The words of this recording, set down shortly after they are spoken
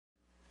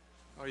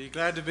Are you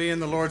glad to be in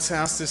the Lord's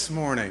house this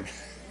morning?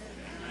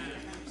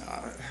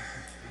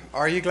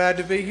 Are you glad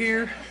to be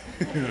here?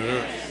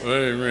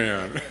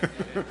 Amen.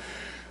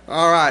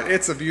 All right,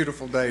 it's a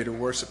beautiful day to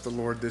worship the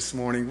Lord this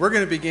morning. We're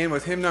going to begin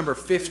with hymn number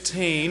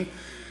 15.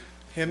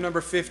 Hymn number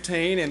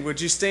 15, and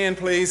would you stand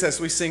please as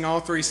we sing all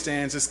three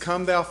stanzas,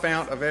 Come Thou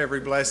Fount of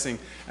Every Blessing,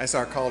 as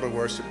our call to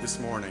worship this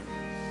morning.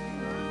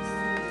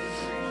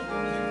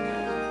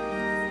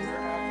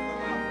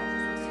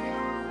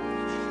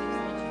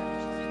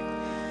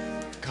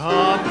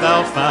 Come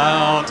thou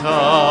fount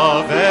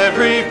of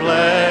every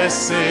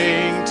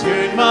blessing,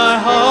 tune my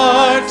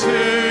heart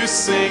to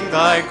sing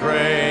thy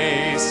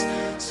grace.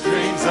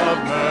 Streams of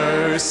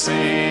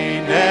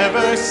mercy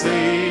never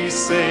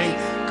ceasing,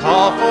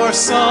 call for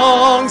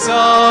songs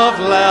of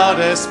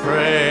loudest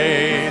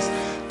praise.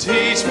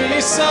 Teach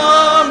me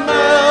some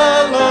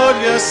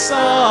melodious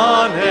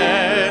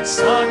sonnet,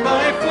 sung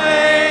by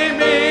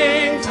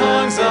flaming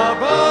tongues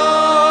above.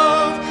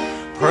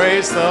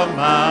 Praise the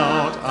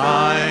mount,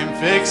 I'm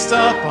fixed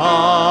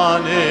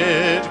upon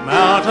it,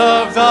 mount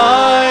of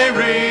thy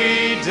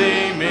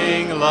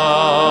redeeming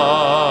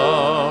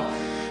love.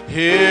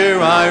 Here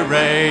I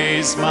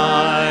raise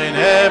mine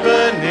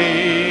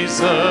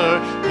Ebenezer,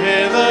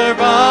 hither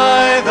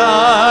by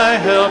thy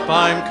help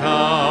I'm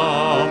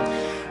come,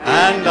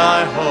 and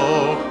I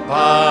hope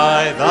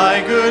by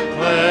thy good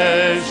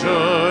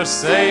pleasure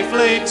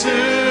safely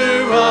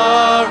to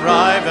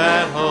arrive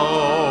at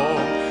home.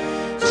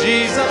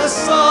 Jesus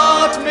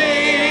sought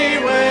me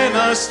when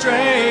a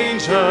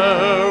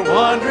stranger,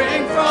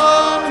 wandering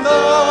from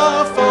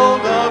the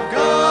fold of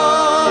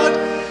God.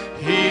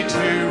 He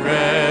to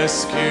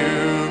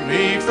rescue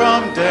me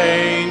from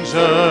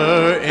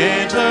danger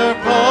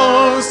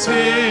interposed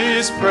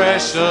his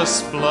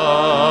precious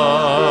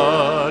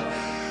blood.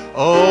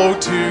 Oh,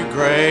 to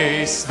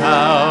grace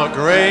how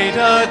great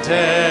a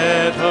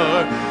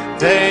debtor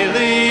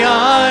daily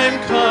I'm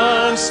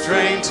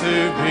constrained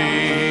to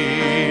be.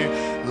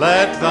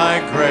 Let thy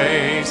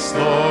grace,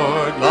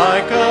 Lord,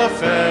 like a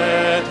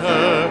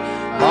fetter,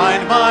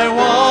 bind my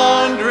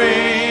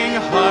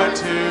wandering heart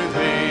to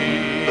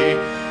thee.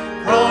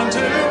 Prone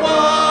to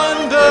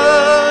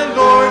wander,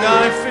 Lord,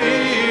 I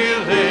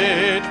feel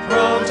it,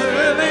 prone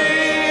to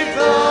leave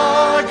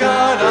the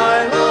God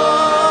I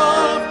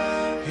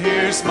love.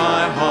 Here's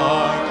my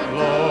heart,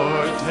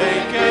 Lord,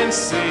 take and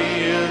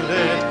seal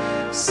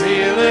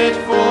it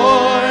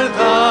for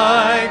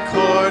thy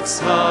courts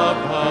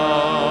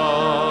above.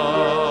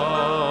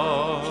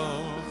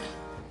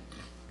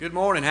 Good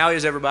morning. How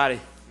is everybody?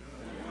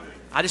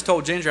 I just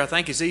told Ginger I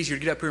think it's easier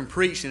to get up here and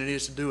preach than it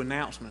is to do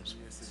announcements.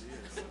 Yes, it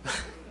is.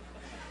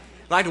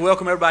 I'd like to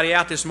welcome everybody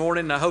out this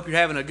morning. I hope you're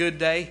having a good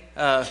day.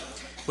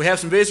 We have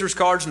some visitors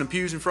cards in the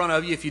pews in front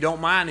of you. If you don't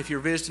mind, if you're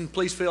visiting,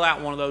 please fill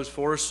out one of those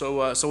for us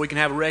so we can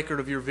have a record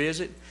of your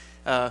visit.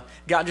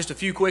 Got just a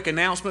few quick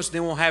announcements,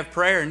 then we'll have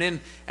prayer. And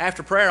then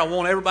after prayer, I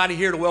want everybody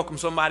here to welcome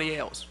somebody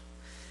else.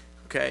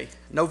 Okay,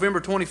 November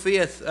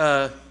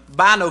 25th,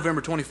 by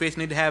November 25th,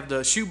 need to have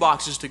the shoe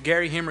boxes to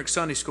Gary Hemrick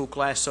Sunday School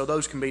class so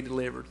those can be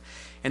delivered.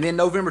 And then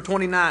November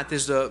 29th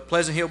is the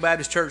Pleasant Hill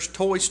Baptist Church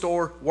Toy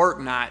Store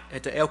Work Night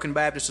at the Elkin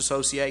Baptist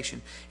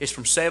Association. It's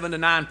from 7 to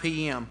 9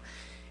 p.m.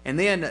 And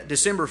then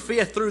December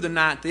 5th through the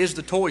 9th is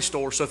the Toy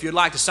Store. So if you'd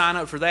like to sign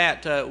up for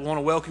that, we want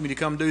to welcome you to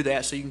come do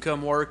that so you can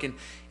come work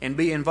and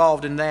be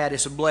involved in that.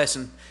 It's a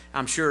blessing,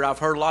 I'm sure. I've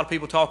heard a lot of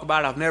people talk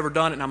about it. I've never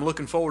done it, and I'm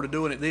looking forward to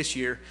doing it this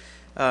year.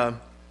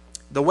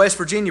 The West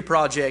Virginia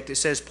Project, it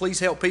says, please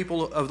help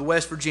people of the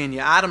West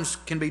Virginia. Items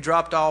can be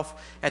dropped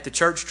off at the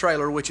church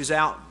trailer, which is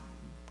out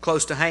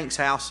close to Hank's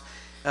house,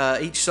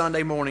 each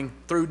Sunday morning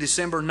through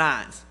December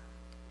 9th.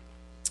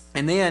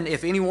 And then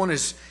if anyone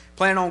is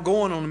planning on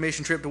going on a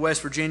mission trip to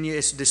West Virginia,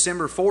 it's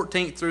December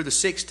 14th through the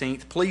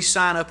 16th. Please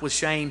sign up with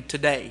Shane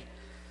today.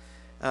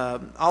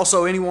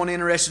 Also, anyone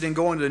interested in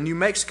going to the New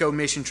Mexico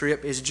mission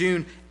trip is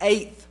June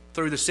 8th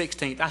through the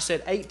 16th. I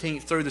said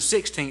 18th through the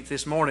 16th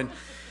this morning.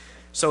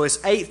 So it's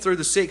 8th through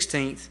the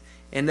 16th,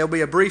 and there'll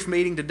be a brief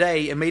meeting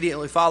today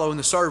immediately following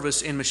the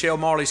service in Michelle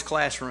Marley's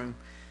classroom.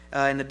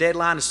 And the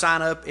deadline to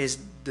sign up is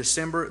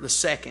December the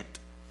 2nd.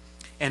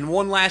 And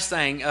one last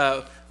thing,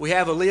 we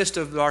have a list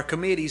of our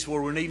committees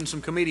where we're needing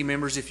some committee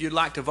members. If you'd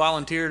like to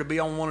volunteer to be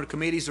on one of the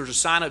committees, there's a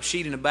sign-up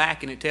sheet in the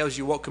back, and it tells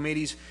you what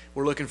committees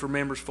we're looking for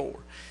members for.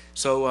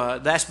 So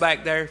that's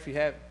back there if you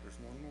have. There's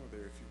one more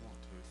there if you want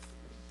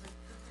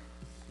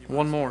to.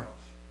 One more.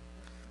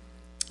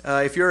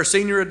 If you're a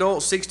senior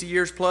adult, 60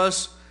 years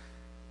plus,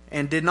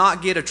 and did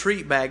not get a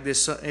treat bag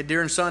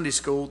during Sunday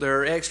school,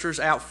 there are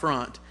extras out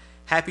front.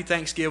 Happy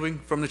Thanksgiving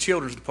from the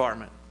Children's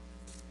Department.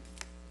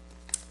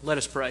 Let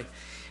us pray.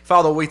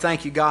 Father, we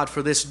thank you, God,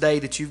 for this day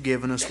that you've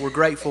given us. We're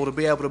grateful to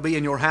be able to be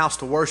in your house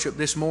to worship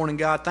this morning,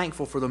 God.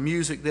 Thankful for the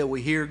music that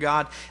we hear,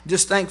 God.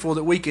 Just thankful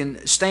that we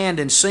can stand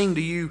and sing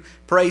to you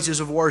praises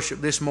of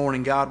worship this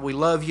morning, God. We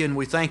love you and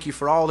we thank you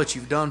for all that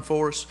you've done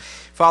for us.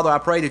 Father, I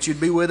pray that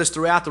you'd be with us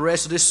throughout the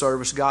rest of this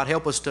service, God.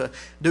 Help us to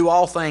do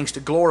all things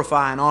to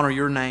glorify and honor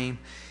your name.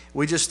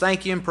 We just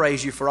thank you and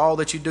praise you for all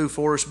that you do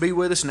for us. Be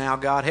with us now,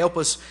 God. Help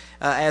us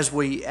as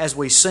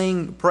we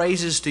sing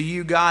praises to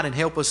you, God, and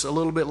help us a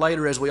little bit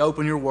later as we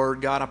open your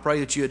word, God. I pray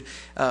that you'd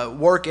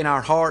work in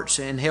our hearts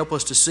and help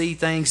us to see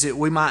things that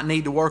we might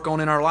need to work on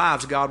in our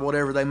lives, God,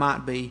 whatever they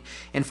might be.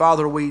 And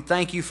Father, we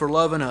thank you for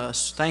loving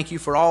us. Thank you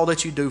for all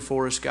that you do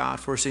for us, God.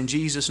 For us in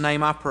Jesus'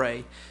 name I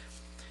pray.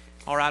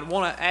 All right, I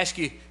want to ask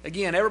you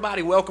again,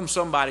 everybody welcome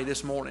somebody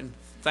this morning.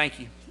 Thank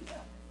you.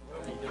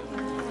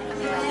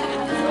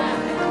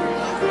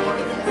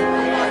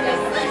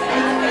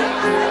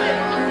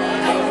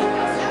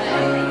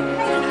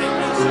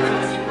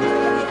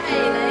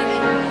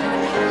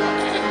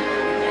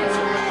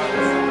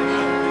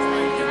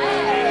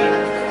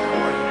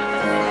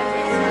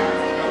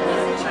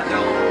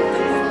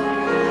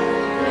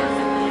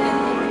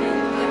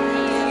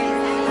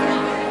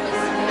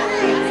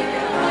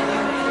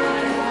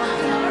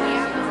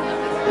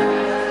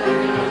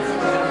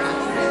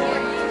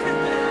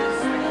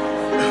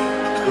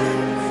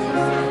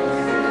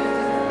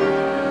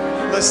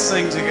 Let's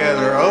sing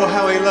together. Oh,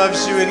 how he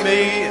loves you and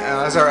me.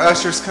 As our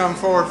ushers come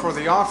forward for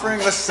the offering,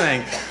 let's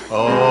sing.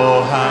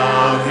 Oh,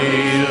 how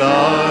he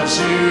loves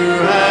you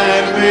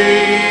and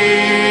me.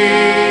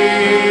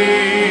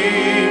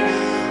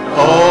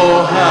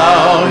 Oh,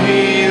 how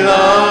he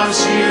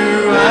loves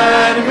you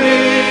and me.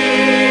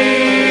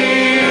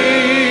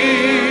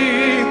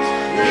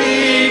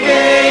 He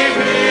gave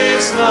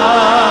his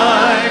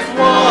life.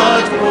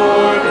 What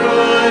more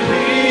could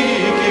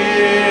he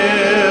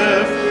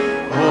give?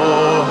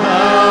 Oh,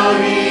 how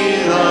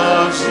he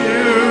loves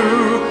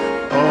you.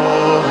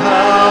 Oh,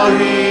 how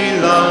he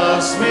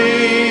loves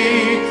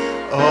me.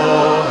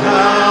 Oh,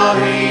 how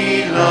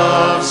he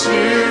loves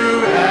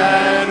you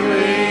and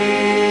me.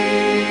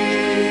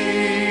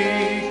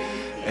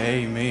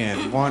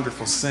 Amen.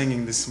 Wonderful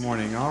singing this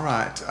morning. All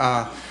right.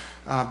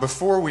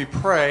 Before we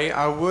pray,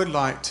 I would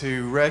like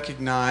to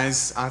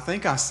recognize, I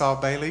think I saw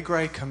Bailey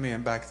Gray come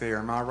in back there.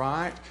 Am I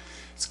right?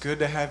 It's good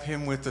to have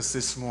him with us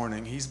this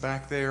morning. He's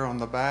back there on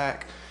the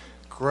back.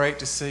 Great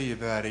to see you,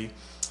 buddy.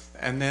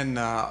 And then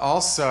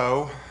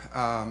also,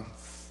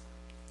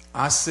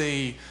 I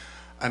see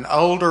an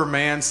older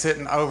man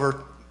standing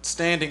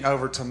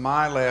over to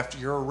my left,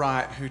 your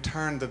right, who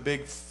turned the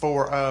big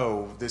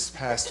 4-0 this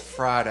past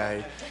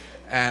Friday.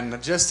 And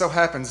it just so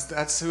happens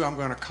that's who I'm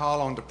going to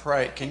call on to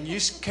pray. Can you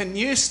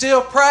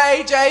still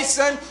pray,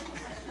 Jason?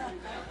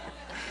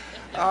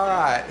 All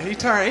right. He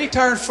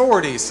turned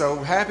 40, so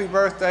happy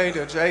birthday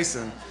to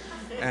Jason.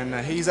 And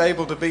he's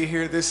able to be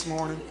here this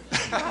morning.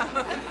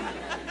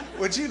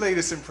 Would you lead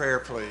us in prayer,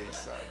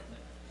 please?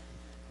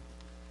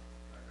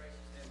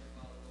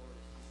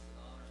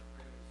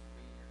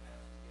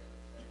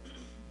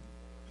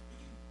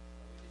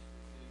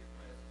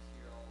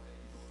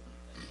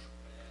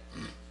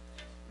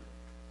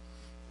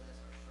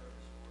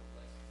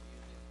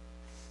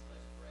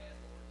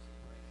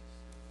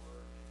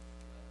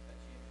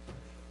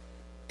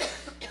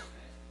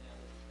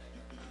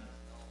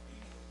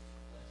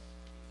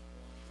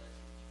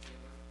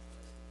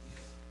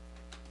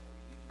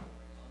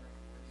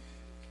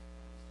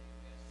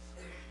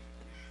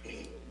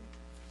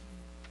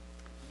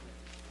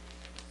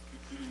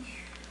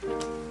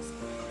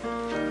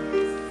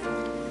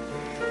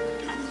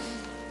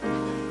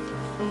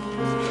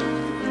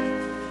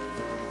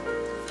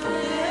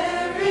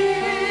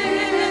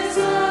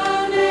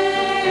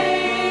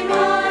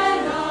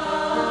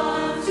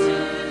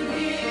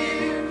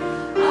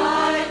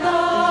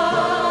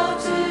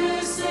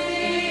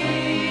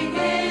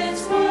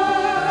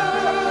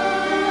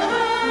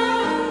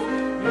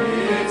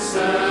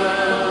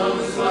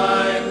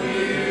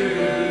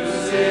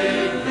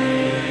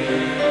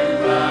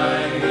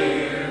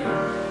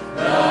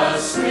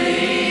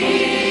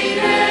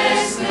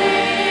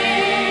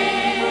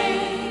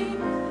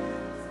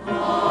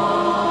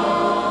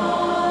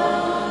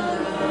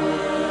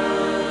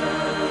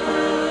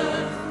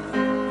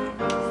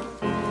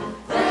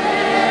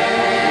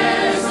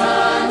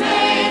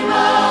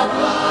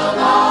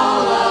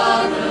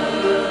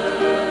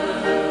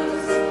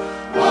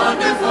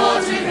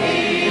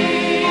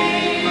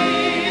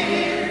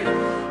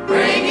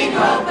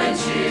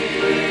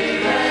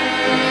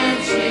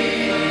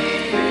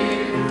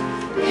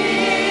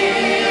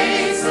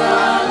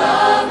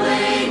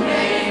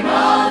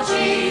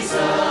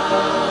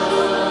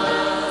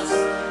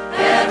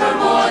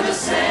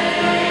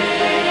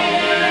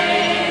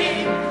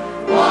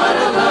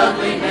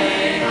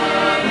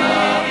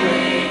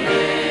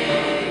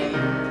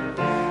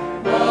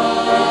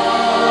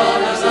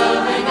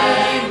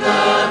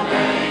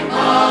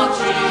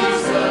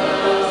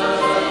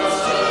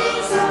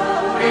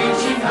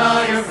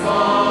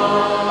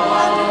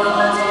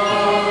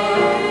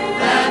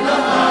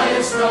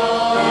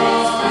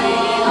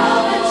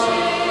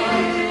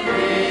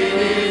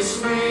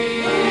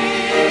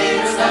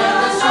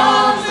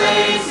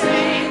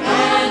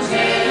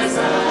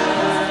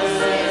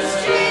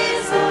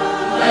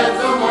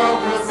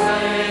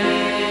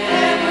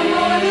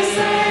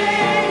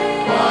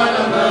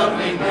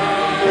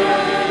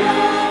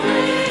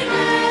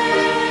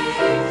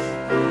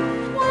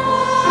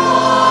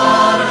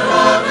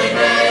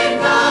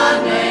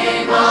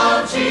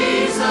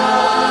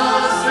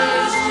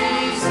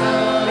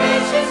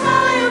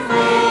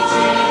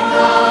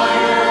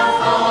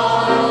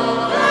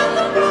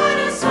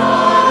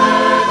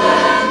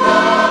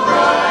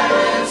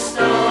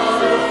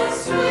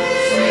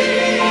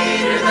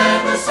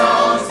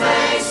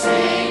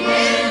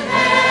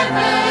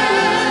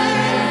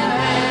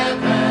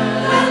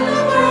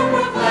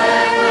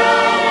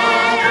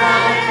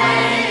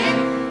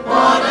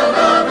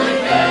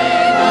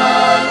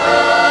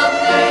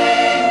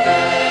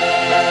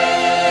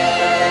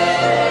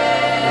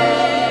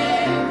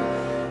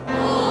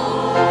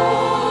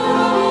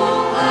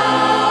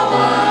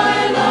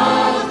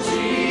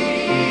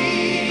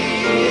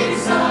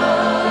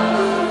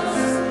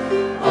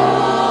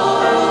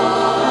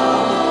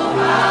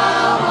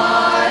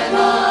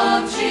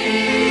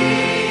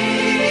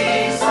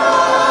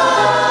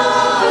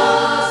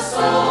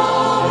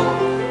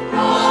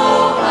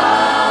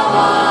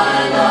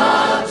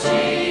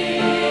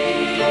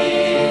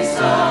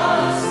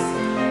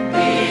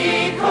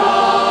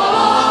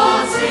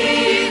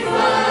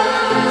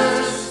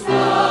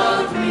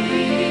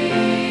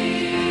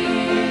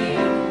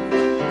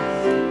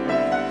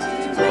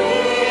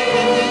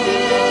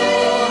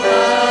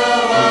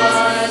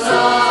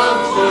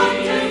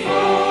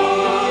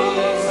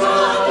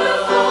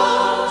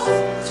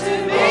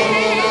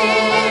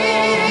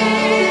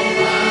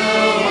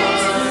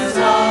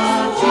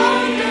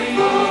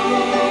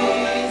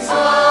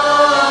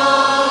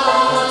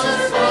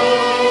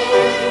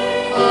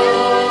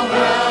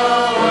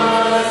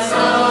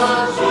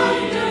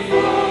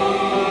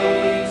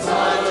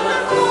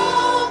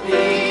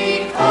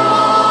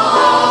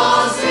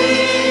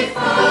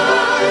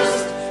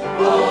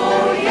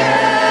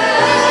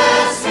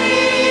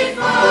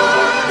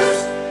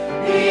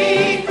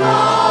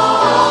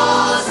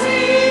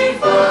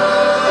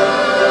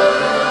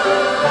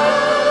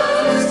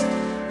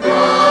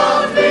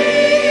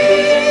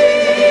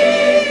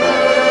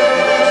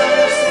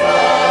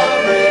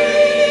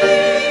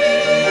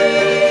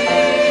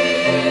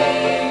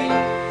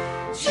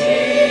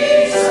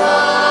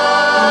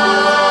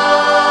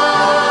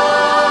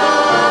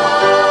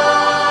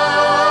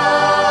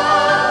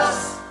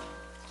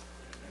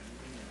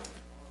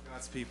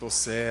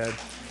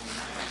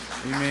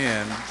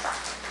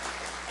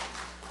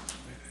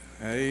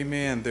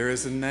 Amen. There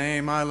is a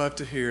name I love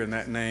to hear, and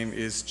that name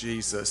is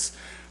Jesus.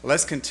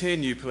 Let's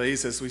continue,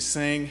 please, as we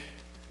sing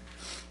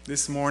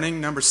this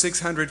morning. Number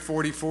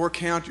 644,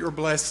 Count Your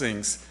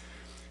Blessings.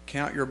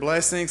 Count Your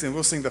Blessings, and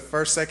we'll sing the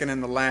first, second,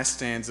 and the last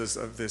stanzas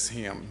of this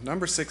hymn.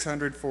 Number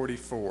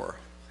 644.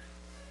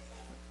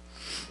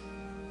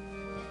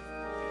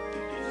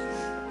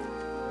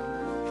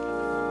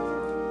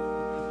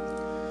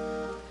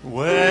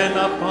 When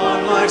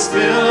upon life's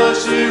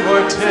billows you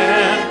are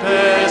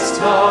tempest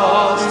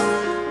tossed,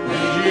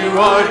 when you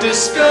are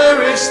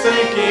discouraged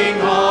thinking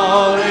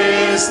all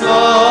is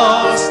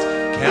lost,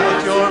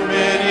 count your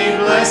many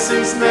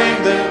blessings,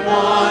 name them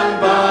one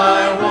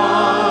by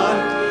one,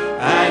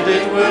 and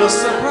it will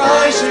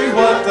surprise you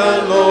what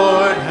the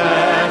Lord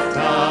hath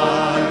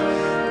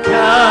done.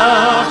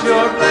 Count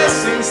your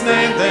blessings,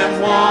 name them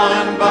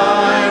one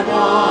by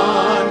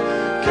one.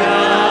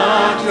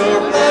 Count your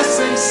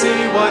blessings,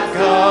 see what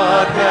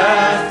God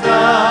hath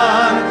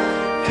done.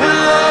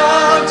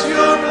 Count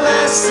your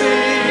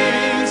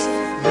blessings,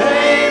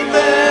 name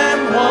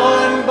them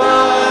one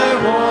by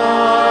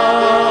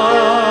one.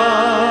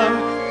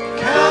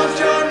 Count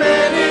your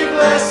many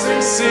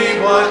blessings, see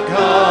what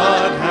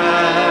God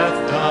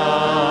hath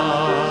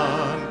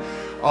done.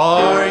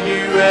 Are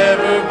you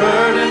ever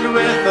burdened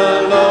with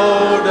a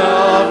load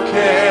of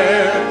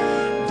care?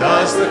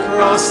 Does the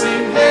cross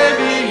seem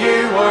heavy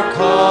you are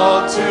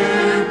called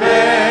to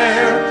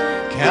bear?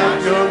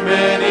 Count your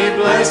many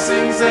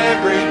blessings,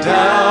 every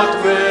doubt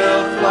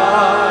will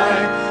fly,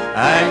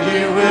 and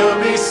you will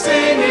be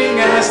singing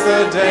as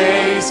the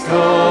days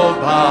go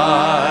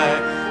by.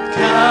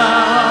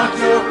 Count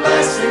your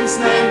blessings,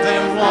 name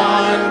them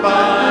one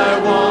by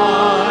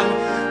one.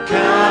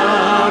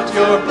 Count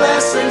your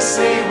blessings,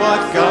 see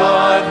what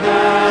God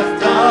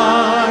hath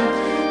done.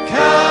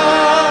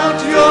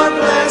 Count your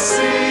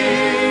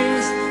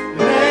blessings,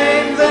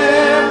 name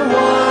them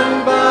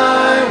one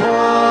by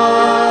one.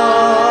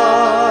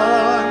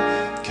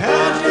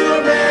 Count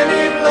your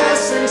many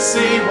blessings,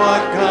 see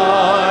what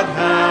God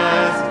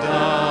hath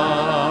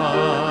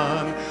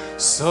done.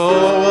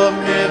 So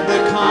amid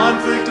the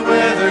conflict,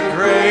 whether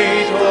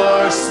great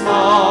or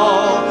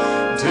small,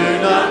 do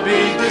not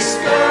be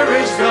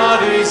discouraged,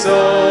 God is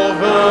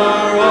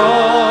over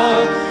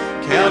all.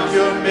 Count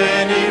your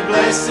many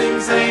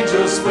blessings,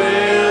 angels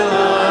will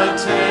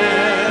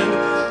attend,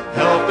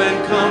 help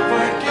and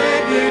comfort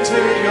give you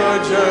to your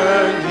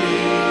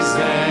journey's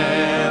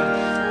end.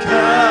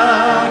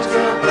 Count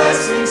your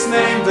blessings,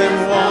 name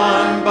them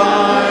one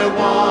by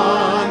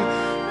one.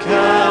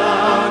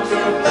 Count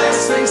your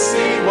blessings,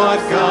 see what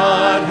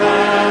God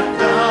hath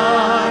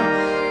done.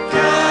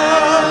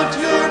 Count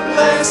your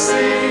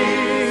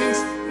blessings,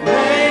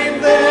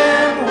 name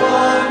them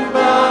one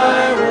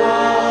by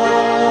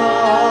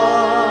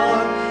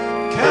one.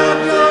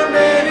 Count your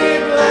many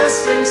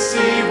blessings,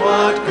 see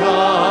what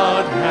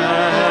God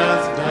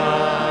hath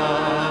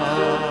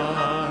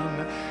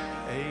done.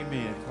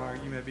 Amen. Choir,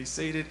 you may be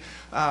seated.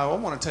 I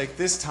want to take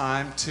this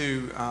time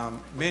to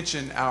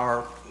mention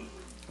our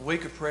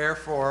week of prayer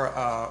for,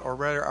 or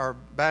rather, our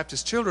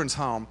Baptist Children's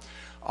Home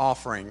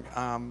offering.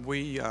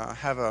 We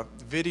have a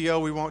video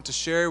we want to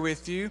share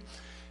with you.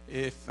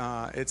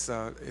 It's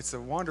a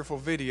wonderful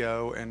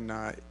video, and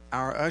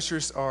our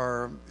ushers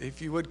are,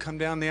 if you would come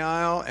down the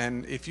aisle,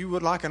 and if you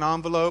would like an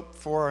envelope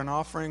for an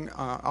offering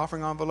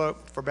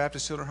envelope for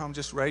Baptist Children's Home,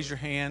 just raise your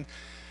hand,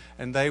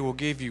 and they will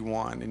give you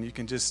one, and you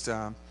can just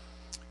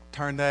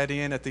turn that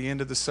in at the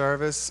end of the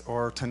service,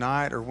 or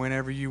tonight, or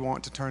whenever you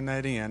want to turn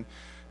that in,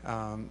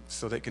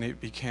 so that can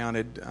be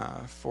counted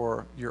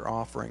for your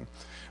offering.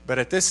 But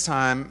at this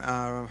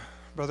time,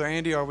 Brother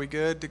Andy, are we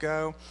good to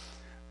go?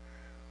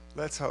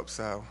 Let's hope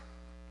so.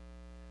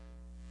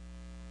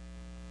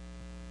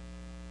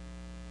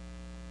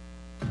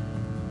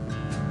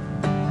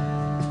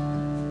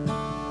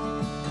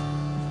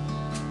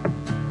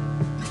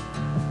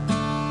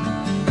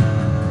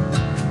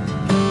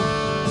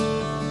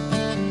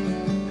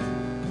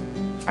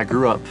 I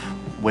grew up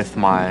with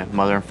my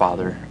mother and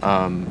father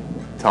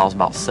till I was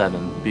about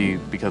 7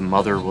 because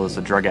mother was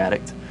a drug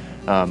addict.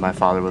 My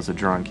father was a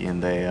drunk,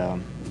 and they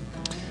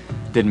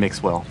didn't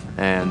mix well.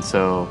 And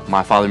so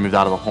my father moved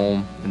out of the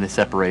home, and they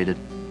separated.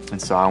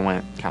 And so I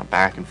went kind of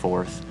back and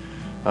forth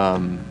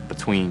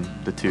between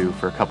the two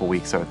for a couple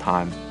weeks at a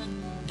time.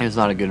 It was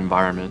not a good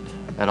environment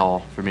at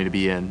all for me to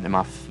be in,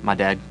 and my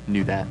dad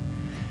knew that.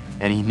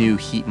 And he knew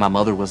my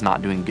mother was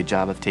not doing a good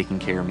job of taking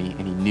care of me,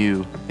 and he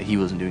knew that he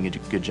wasn't doing a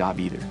good job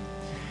either.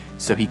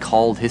 So he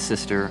called his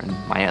sister and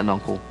my aunt and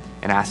uncle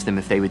and asked them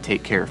if they would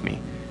take care of me,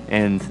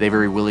 and they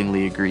very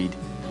willingly agreed.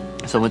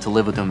 So I went to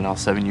live with them when I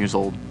was 7 years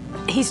old.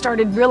 He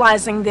started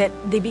realizing that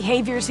the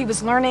behaviors he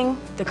was learning,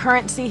 the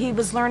currency he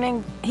was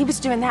learning, he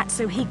was doing that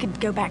so he could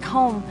go back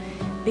home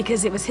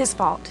because it was his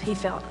fault, he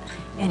felt.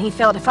 And he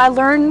felt, if I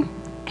learn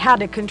how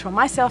to control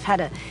myself, how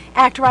to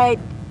act right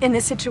in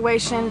this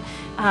situation,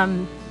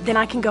 then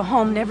I can go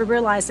home, never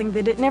realizing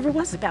that it never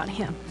was about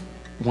him.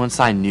 Once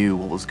I knew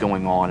what was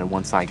going on, and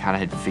once I kind of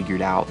had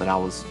figured out that I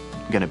was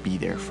going to be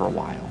there for a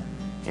while,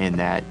 and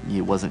that it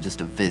wasn't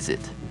just a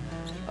visit,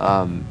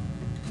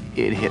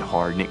 it hit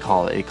hard, and it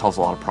caused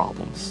a lot of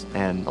problems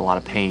and a lot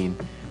of pain.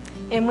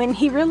 And when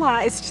he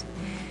realized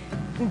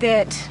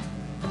that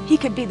he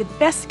could be the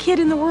best kid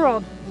in the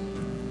world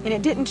and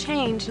it didn't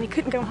change and he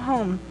couldn't go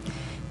home,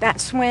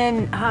 that's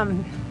when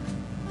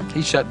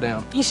he shut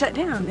down. He shut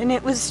down. And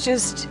it was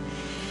just,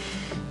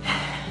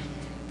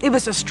 it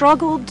was a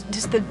struggle,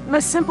 just the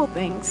most simple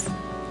things.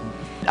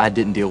 I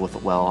didn't deal with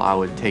it well. I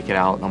would take it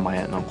out on my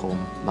aunt and uncle,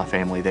 my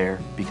family there,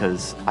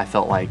 because I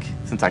felt like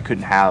since I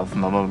couldn't have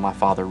my mother and my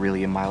father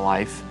really in my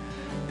life,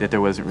 that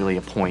there wasn't really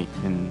a point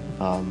in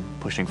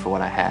pushing for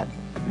what I had.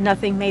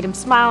 Nothing made him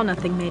smile,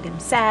 nothing made him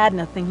sad,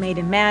 nothing made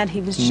him mad. He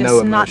was just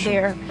No not emotion.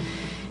 there.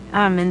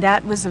 And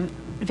that was a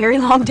very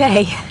long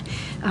day.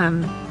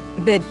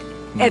 But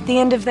at the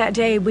end of that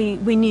day,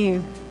 we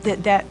knew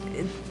that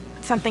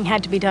something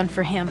had to be done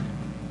for him.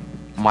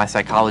 My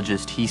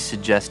psychologist, he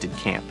suggested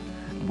camp.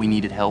 We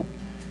needed help,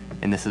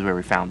 and this is where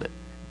we found it.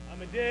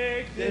 I'm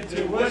addicted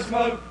to wood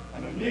smoke.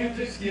 I'm immune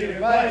to skin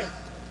advice.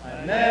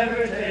 I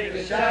never take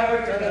a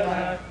shower till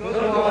I put the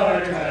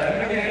water I'm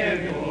a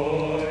mechanic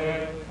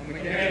boy. I'm a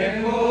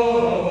mechanic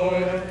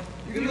boy.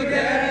 You look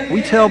at me.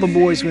 We tell the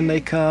boys when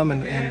they come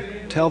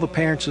and tell the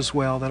parents as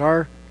well that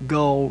our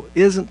goal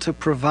isn't to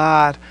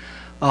provide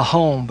a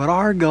home, but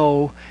our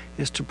goal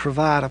is to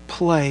provide a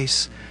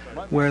place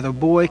where the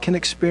boy can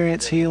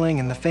experience healing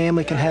and the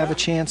family can have a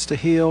chance to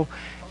heal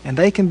and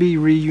they can be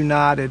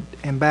reunited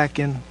and back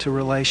into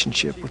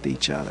relationship with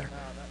each other.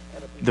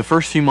 The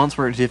first few months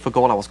were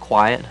difficult. I was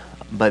quiet,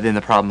 but then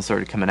the problems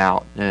started coming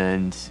out,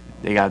 and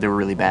they were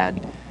really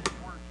bad.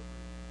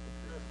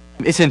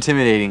 It's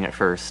intimidating at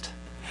first.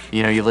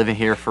 You know, you're living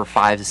here for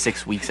 5 to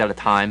 6 weeks at a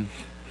time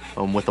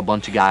with a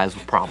bunch of guys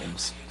with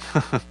problems.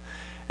 And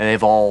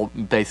they've all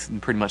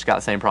pretty much got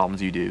the same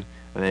problems you do.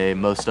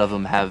 Most of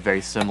them have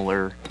very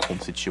similar home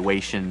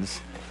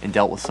situations and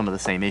dealt with some of the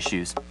same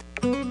issues.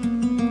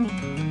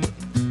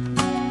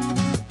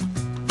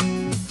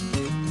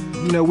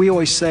 You know, we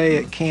always say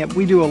at camp,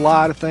 we do a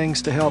lot of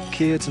things to help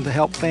kids and to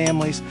help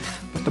families,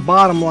 but the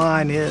bottom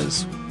line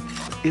is,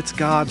 it's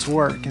God's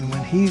work. And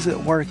when He's at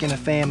work in a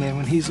family and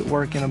when He's at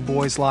work in a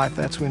boy's life,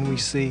 that's when we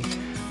see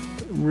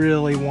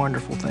really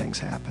wonderful things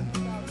happen.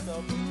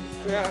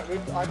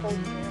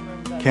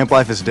 Camp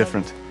life is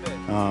different.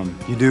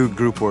 You do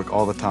group work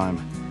all the time.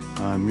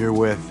 You're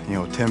with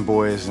 10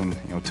 boys and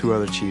 2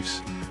 other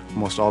chiefs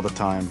almost all the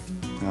time,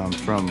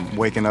 from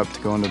waking up to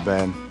going to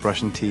bed,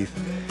 brushing teeth,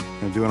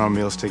 doing our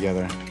meals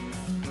together.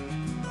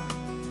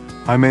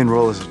 My main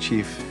role as a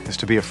chief is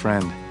to be a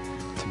friend,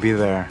 to be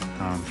there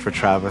for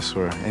Travis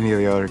or any of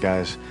the other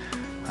guys,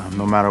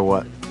 no matter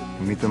what.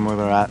 Meet them where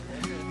they're at,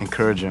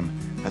 encourage them.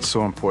 That's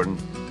so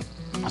important,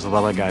 because a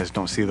lot of guys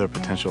don't see their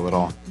potential at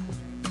all.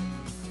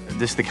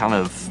 Just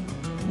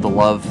the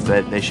love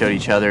that they showed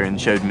each other and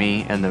showed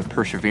me, and the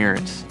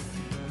perseverance,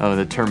 the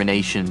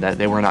determination that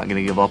they were not going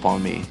to give up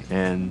on me,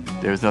 and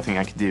there was nothing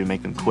I could do to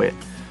make them quit.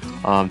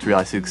 To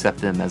realize to accept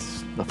them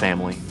as a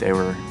family. They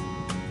were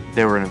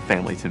a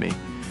family to me,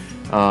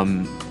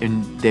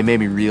 and they made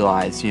me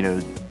realize,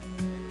 that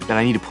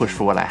I need to push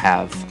for what I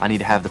have. I need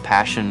to have the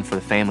passion for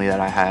the family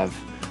that I have.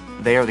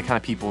 They are the kind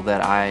of people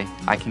that I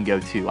can go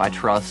to. I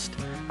trust.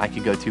 I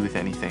can go to with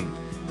anything.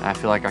 And I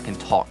feel like I can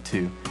talk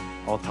to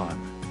all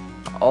time.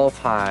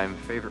 All-time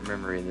favorite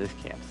memory of this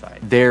campsite.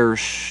 Their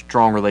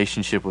strong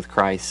relationship with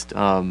Christ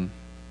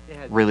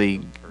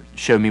really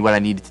showed me what I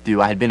needed to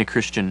do. I had been a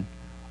Christian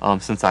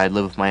since I had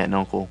lived with my aunt and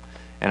uncle,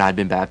 and I'd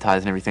been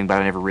baptized and everything,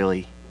 but I never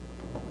really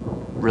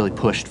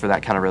pushed for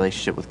that kind of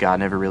relationship with God.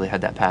 Never really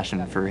had that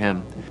passion for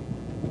Him.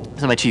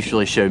 So my chiefs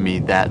really showed me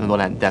that,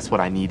 and that's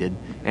what I needed.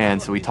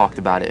 And so we talked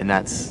about it,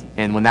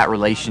 and when that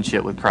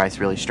relationship with Christ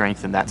really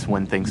strengthened, that's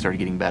when things started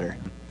getting better.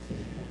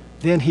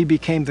 Then he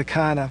became the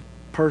kind of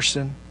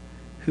person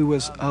who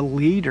was a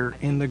leader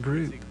in the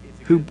group,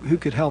 who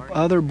could help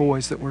other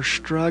boys that were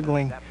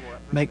struggling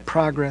make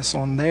progress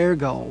on their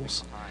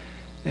goals.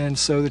 And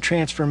so the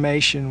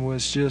transformation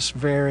was just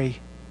very,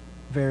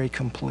 very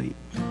complete.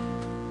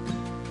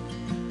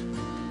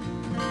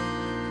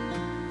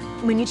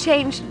 When you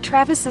changed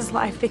Travis's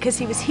life because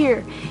he was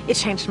here, it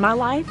changed my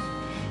life,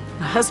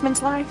 my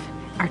husband's life,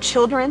 our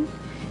children,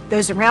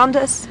 those around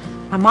us,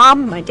 my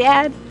mom, my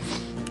dad,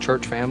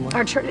 Church family.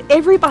 our church.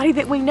 Everybody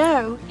that we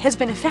know has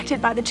been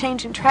affected by the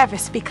change in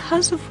Travis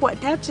because of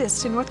what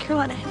Baptists in North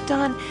Carolina have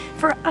done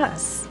for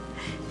us.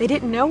 They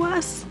didn't know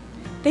us.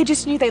 They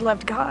just knew they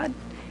loved God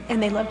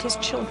and they loved His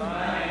children.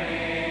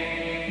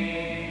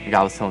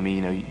 God was telling me,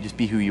 you just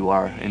be who you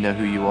are and know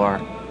who you are,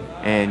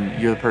 and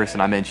you're the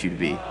person I meant you to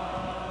be,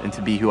 and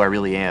to be who I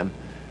really am,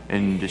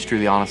 and just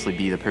truly honestly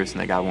be the person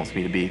that God wants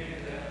me to be.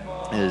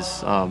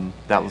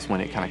 That was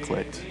when it kind of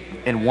clicked.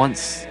 And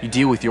once you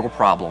deal with your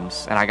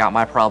problems, and I got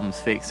my problems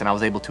fixed, and I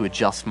was able to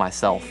adjust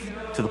myself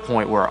to the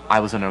point where I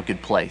was in a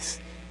good place,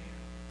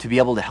 to be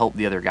able to help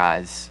the other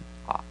guys,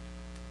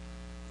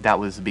 that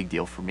was a big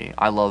deal for me.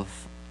 I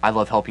love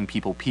helping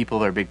people.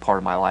 People are a big part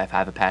of my life. I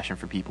have a passion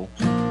for people.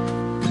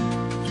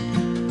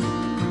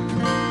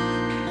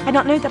 I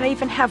don't know that I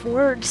even have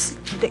words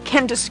that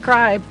can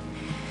describe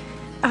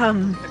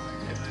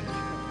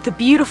the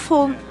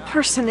beautiful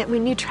person that we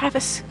knew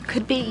Travis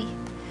could be.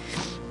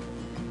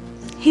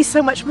 He's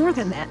so much more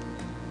than that.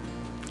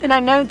 And I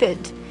know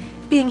that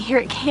being here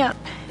at camp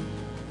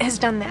has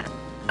done that.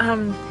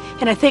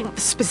 And I think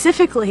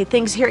specifically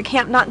things here at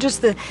camp, not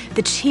just the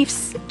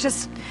chiefs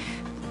just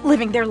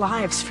living their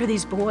lives for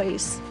these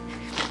boys,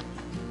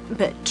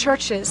 but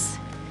churches,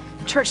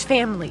 church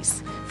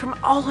families from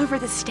all over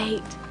the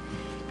state.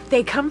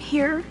 They come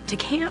here to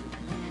camp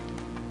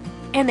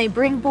and they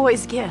bring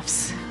boys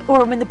gifts.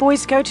 Or when the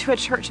boys go to a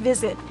church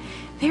visit,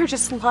 they're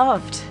just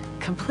loved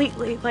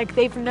completely, like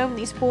they've known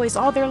these boys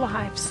all their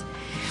lives.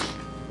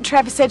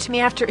 Travis said to me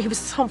after he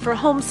was home for a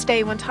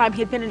homestay one time, he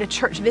had been at a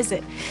church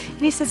visit, and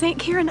he says, Aunt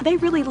Karen, they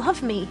really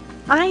love me.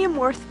 I am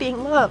worth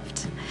being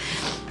loved.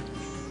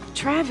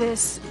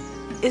 Travis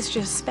is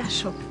just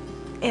special.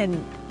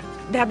 And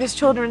Baptist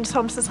Children's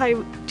Home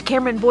Society,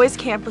 Cameron Boys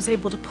Camp was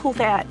able to pull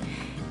that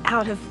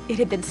out of, it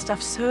had been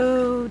stuffed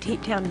so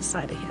deep down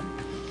inside of him.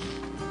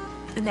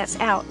 And that's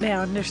out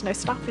now, and there's no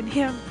stopping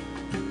him.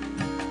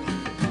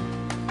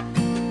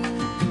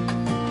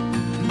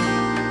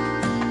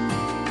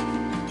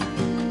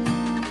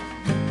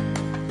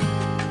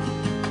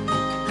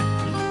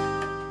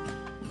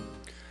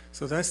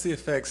 So that's the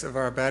effects of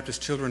our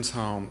Baptist Children's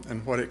Home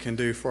and what it can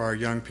do for our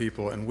young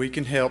people. And we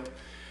can help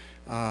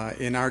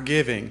in our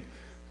giving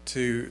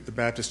to the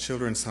Baptist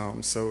Children's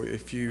Home. So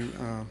if you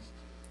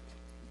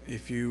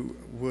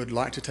would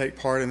like to take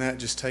part in that,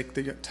 just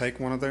take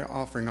one of the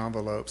offering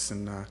envelopes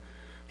and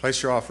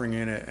place your offering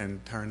in it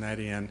and turn that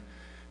in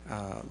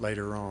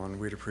later on.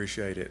 We'd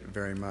appreciate it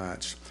very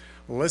much.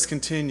 Well, let's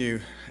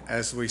continue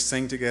as we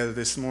sing together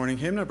this morning.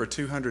 Hymn number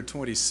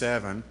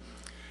 227.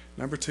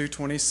 Number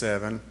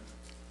 227.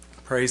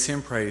 Praise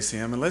Him, praise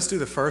Him. And let's do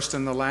the first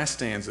and the last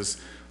stanzas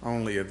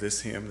only of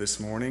this hymn this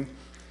morning.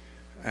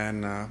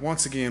 And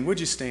once again, would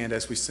you stand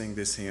as we sing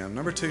this hymn?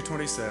 Number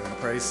 227,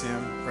 Praise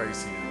Him,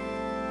 praise Him.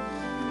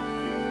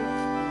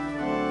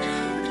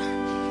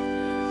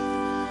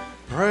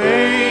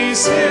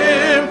 Praise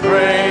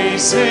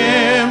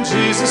Him,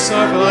 Jesus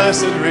our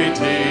blessed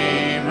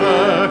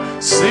Redeemer.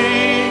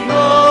 Sing,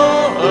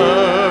 O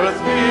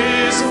earth,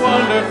 His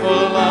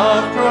wonderful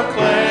love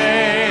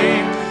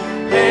proclaim.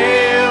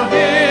 Hail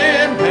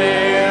Him,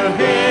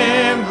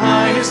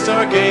 highest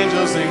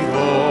archangels in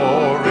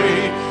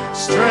glory.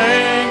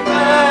 Strength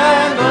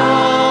and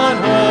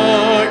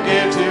honor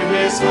give to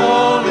His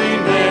holy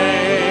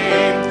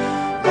name.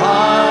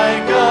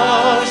 Like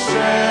a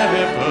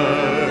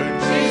shepherd,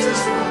 Jesus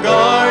will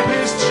guard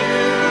His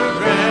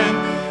children.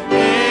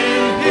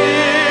 In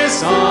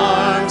His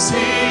arms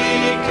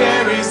He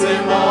carries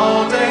them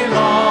all day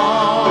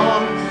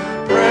long.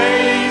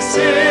 Praise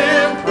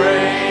Him,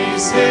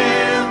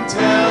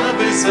 tell of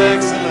His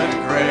excellent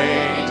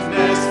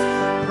greatness.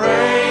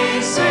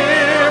 Praise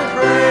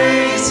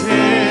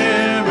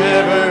Him,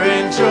 ever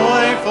in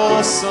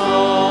joyful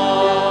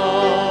song.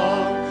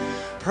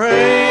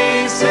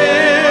 Praise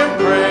Him,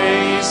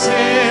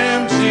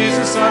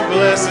 Jesus our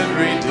blessed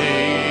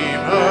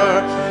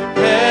Redeemer.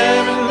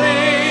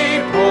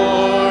 Heavenly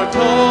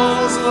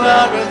portals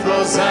loud with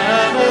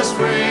hosannas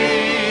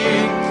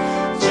ring.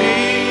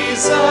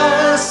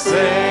 Jesus,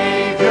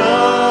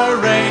 Savior,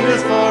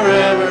 reigneth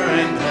forever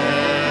and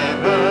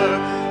ever.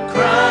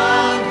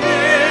 Crown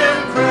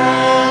Him,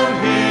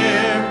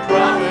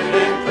 prophet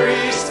and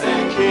priest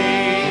and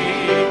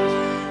king.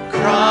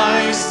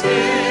 Christ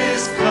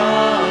is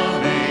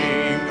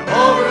coming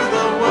over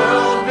the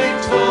world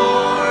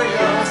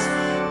victorious.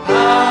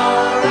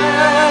 Power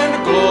and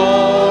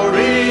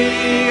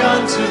glory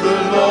unto the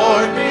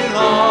Lord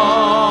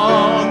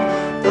belong.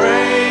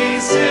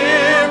 Praise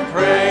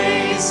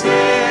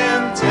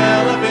Him,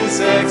 tell of His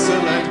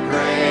excellent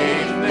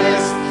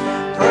greatness.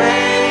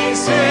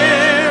 Praise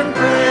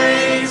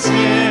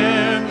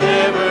Him,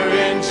 ever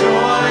in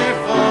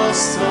joyful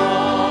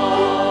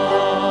song.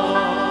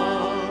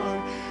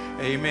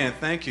 Amen.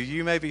 Thank you.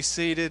 You may be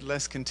seated.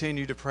 Let's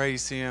continue to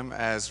praise Him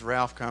as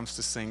Ralph comes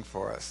to sing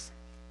for us.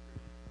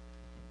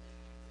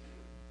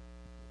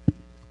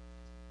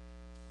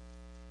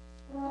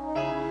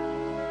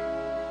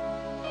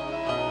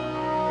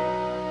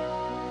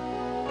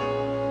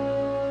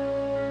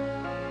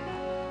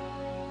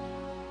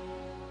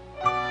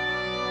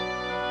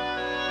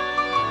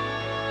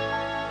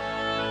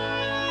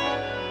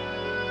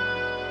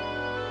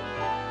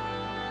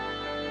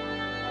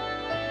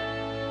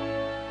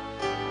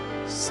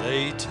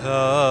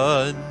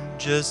 Satan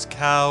just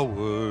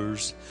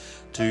cowers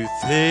to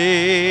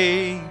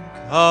think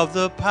of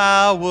the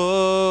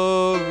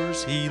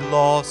powers he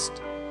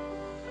lost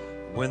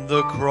when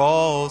the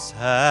cross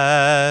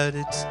had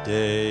its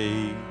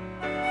day.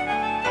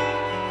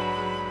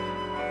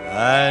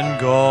 And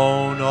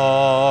gone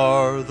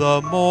are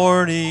the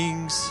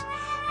mornings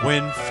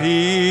when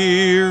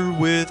fear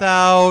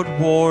without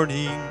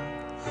warning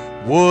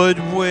would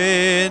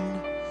win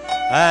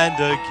and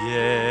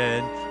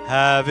again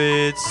have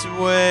its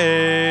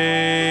way.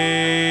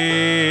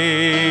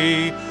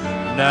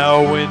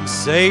 Now when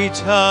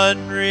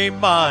Satan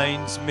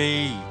reminds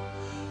me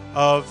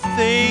of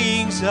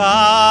things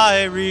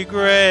I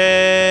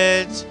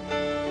regret.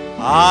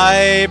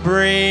 I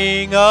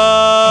bring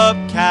up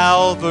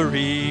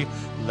Calvary,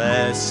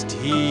 lest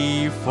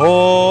he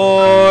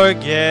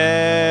forget.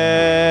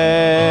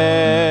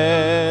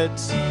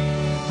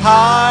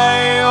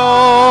 High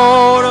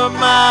on a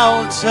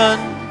mountain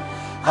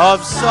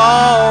of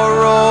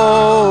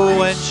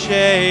sorrow and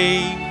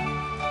shame,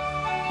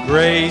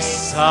 grace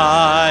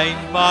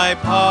signed my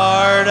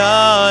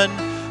pardon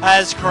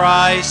as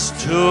Christ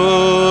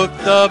took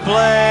the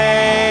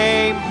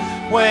blame.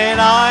 When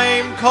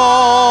I'm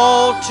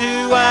called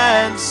to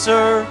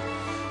answer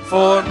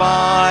for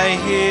my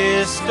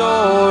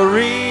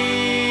history,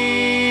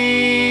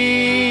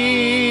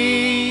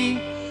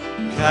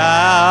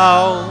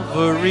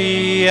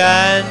 Calvary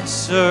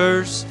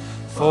answers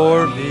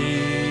for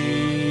me.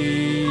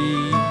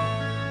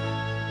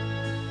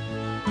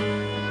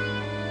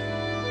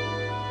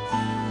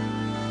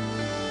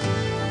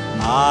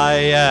 I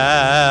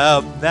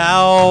am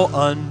now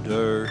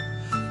under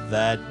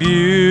that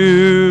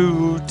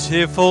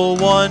beautiful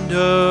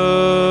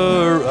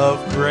wonder of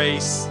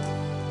grace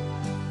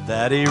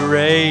that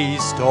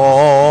erased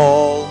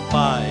all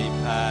my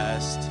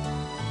past.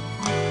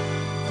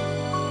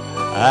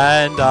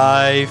 And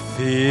I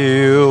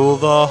feel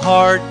the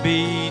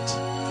heartbeat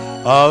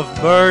of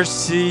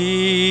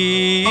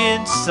mercy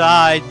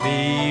inside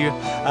me.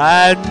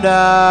 And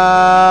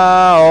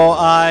now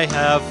I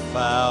have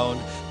found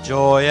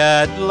joy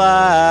at last.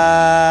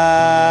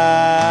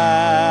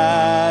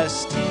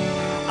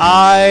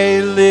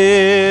 I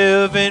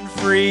live in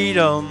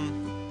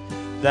freedom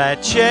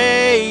that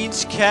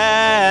chains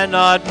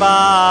cannot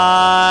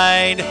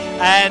bind,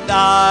 and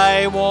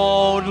I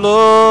won't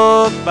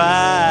look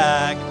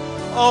back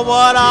on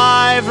what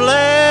I've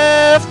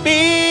left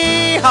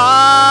behind.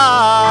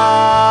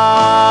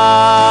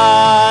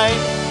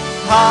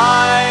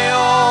 High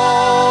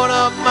on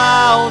a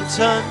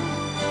mountain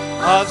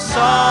of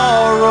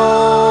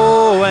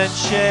sorrow and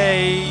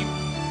shame,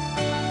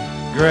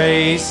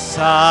 grace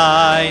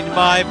signed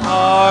my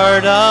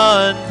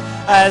pardon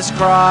as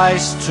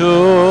Christ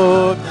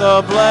took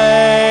the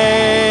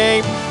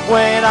blame.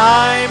 When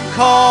I'm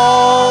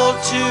called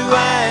to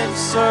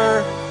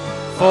answer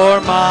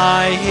for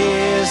my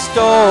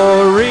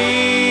history,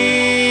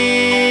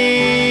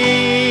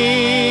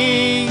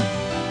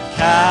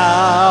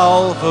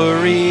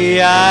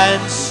 Calvary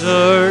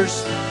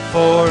answers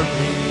for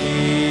me.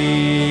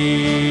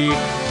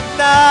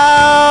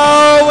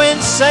 Now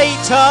when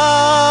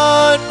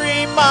Satan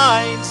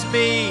reminds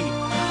me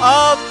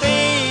of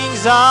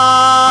things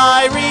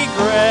I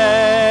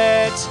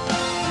regret,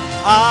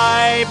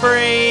 I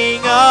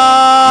bring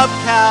up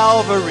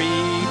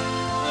Calvary,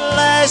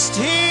 lest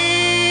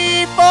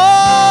he forget.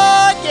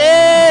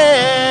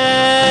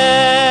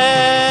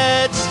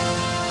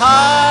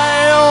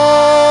 High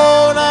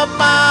on a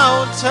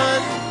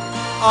mountain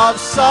of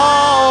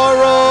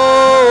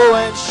sorrow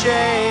and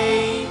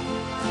shame,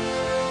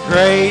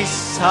 grace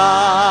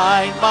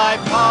signed my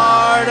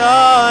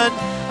pardon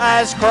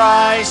as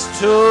Christ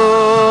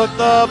took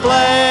the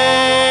blame.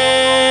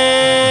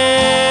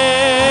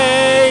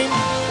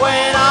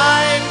 When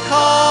I'm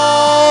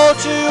called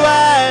to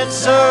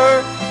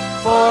answer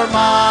for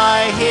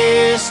my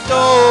history,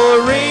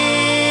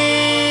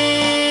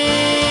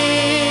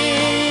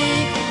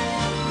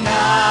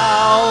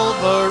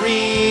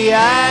 Calvary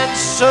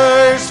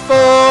answers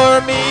for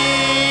me.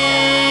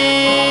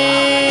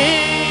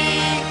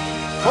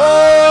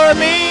 For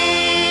me.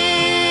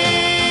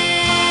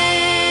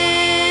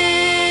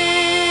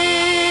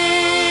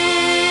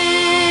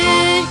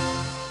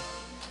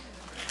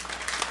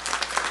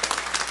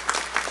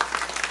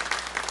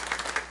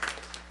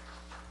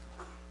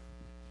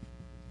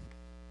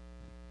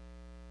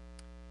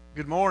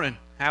 Good morning.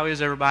 How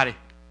is everybody?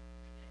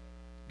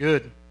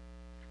 Good.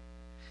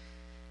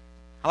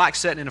 I like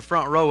sitting in the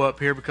front row up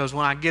here because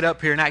when I get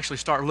up here and actually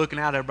start looking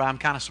out at everybody, I'm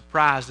kind of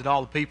surprised at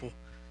all the people.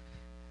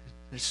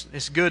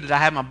 It's good that I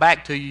have my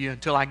back to you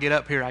until I get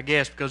up here, I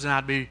guess, because then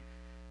I'd be a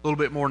little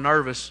bit more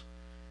nervous.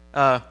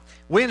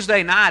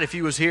 Wednesday night, if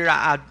you was here,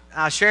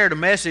 I shared a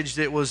message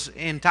that was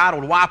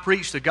entitled, Why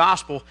Preach the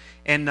Gospel?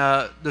 And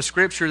the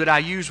scripture that I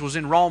used was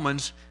in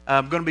Romans.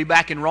 I'm going to be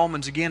back in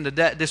Romans again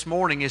today, this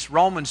morning. It's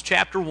Romans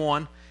chapter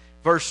 1,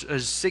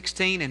 verses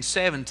 16 and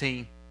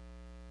 17.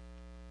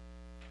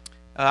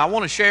 I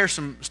want to share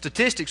some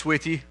statistics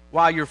with you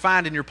while you're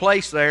finding your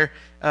place there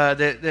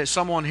that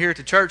someone here at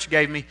the church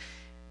gave me.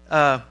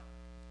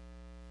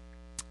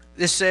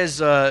 This says,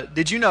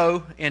 did you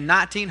know in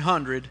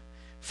 1900,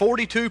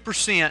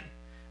 42%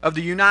 of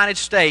the United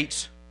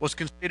States was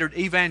considered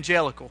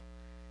evangelical,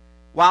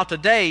 while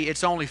today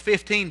it's only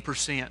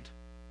 15%.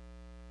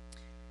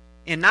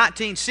 In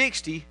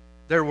 1960,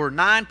 there were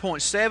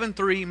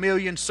 9.73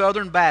 million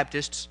Southern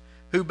Baptists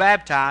who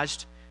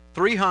baptized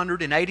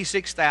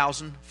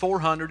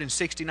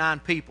 386,469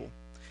 people,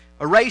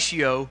 a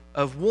ratio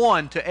of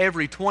 1 to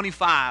every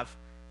 25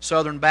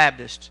 Southern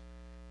Baptists.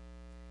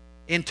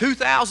 In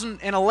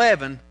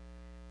 2011,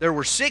 there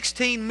were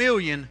 16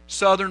 million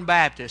Southern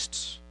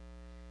Baptists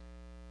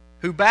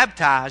who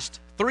baptized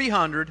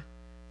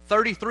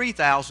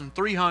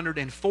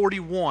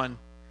 333,341,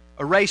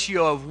 a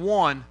ratio of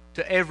 1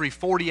 to every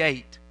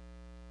 48.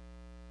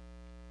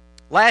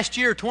 Last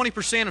year,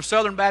 20% of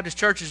Southern Baptist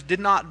churches did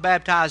not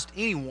baptize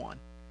anyone.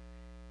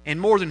 And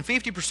more than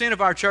 50%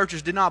 of our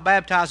churches did not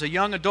baptize a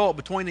young adult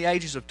between the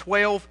ages of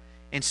 12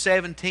 and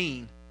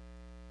 17.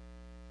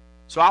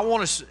 So I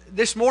want us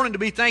this morning to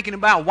be thinking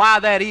about why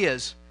that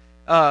is.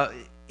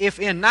 If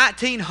in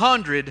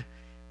 1900,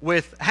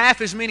 with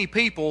half as many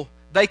people,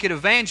 they could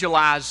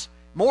evangelize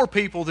more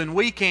people than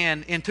we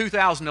can in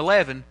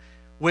 2011,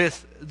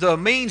 with the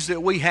means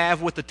that we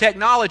have, with the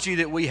technology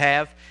that we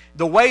have,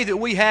 the way that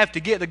we have to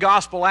get the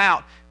gospel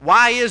out,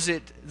 why is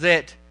it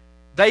that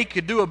they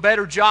could do a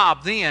better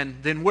job then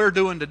than we're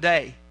doing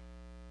today?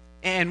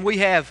 And we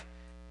have,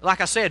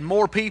 like I said,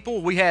 more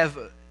people. We have,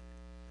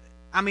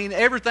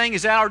 everything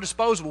is at our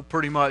disposal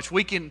pretty much.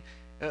 We can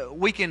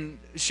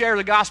share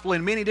the gospel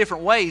in many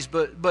different ways,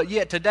 but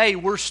yet today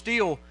we're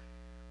still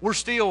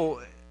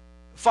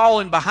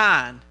falling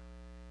behind.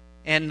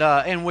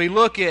 And we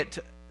look at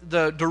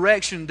the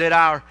direction that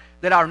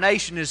our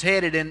nation is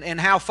headed, and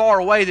how far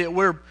away that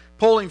we're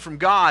pulling from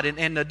God,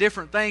 and the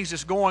different things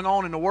that's going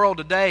on in the world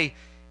today.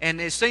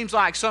 And it seems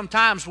like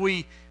sometimes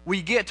we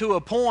get to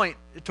a point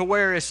to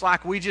where it's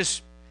like we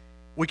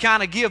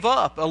kind of give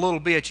up a little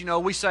bit. You know,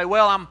 we say,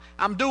 well,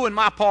 I'm doing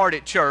my part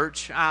at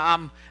church.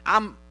 I'm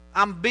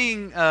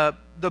being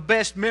the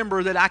best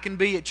member that I can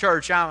be at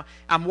church.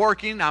 I'm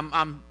working.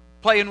 I'm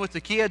playing with the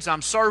kids.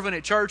 I'm serving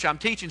at church. I'm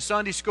teaching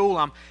Sunday school.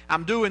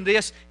 I'm doing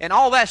this, and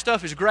all that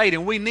stuff is great,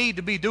 and we need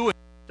to be doing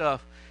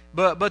stuff.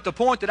 But the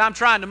point that I'm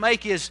trying to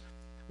make is,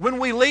 when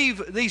we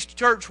leave these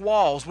church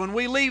walls, when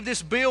we leave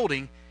this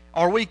building,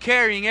 are we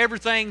carrying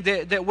everything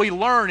that we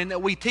learn and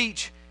that we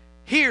teach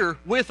here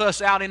with us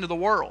out into the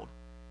world?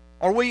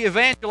 Are we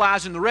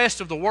evangelizing the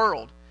rest of the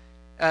world?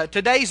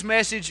 Today's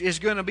message is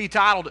going to be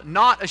titled,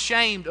 Not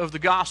Ashamed of the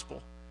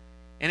Gospel.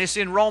 And it's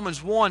in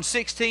Romans 1,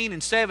 16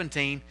 and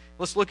 17.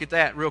 Let's look at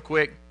that real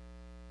quick.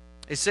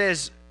 It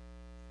says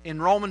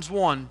in Romans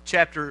 1,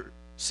 chapter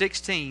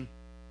 16,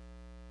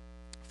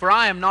 For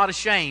I am not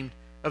ashamed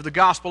of the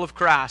gospel of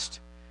Christ,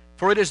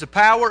 for it is the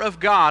power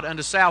of God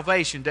unto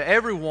salvation to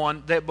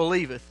everyone that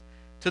believeth,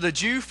 to the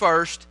Jew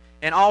first,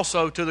 and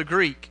also to the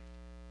Greek.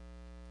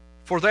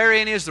 For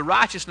therein is the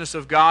righteousness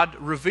of God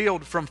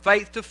revealed from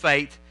faith to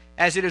faith,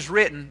 as it is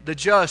written, the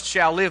just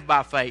shall live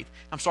by faith.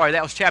 I'm sorry,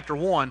 that was chapter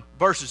 1,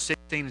 verses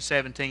 16 and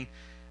 17.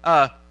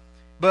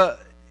 But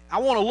I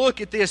want to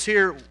look at this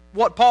here,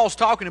 what Paul's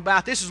talking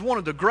about. This is one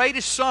of the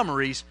greatest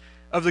summaries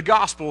of the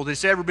gospel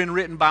that's ever been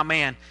written by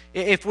man.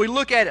 If we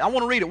look at it, I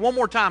want to read it one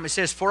more time. It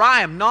says, For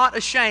I am not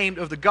ashamed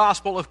of the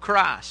gospel of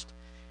Christ,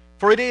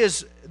 for it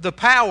is the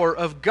power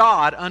of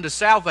God unto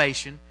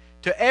salvation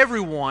to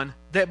everyone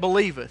that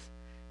believeth,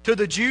 to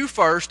the Jew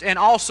first, and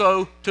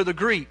also to the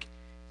Greek.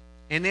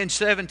 And then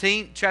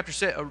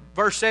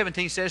verse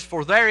 17 says,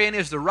 For therein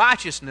is the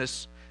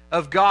righteousness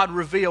of God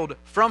revealed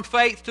from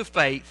faith to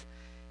faith,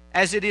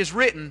 as it is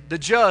written, the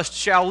just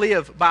shall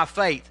live by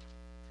faith.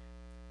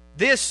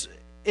 This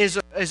is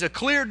a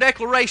clear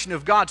declaration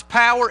of God's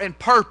power and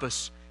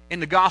purpose in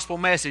the gospel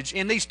message.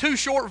 In these two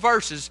short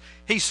verses,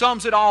 he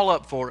sums it all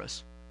up for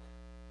us.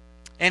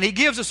 And he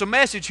gives us a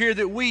message here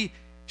that we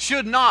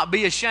should not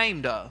be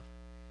ashamed of.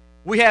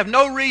 We have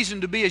no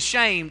reason to be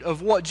ashamed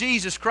of what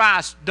Jesus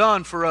Christ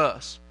done for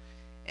us.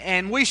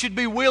 And we should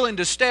be willing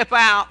to step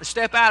out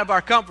of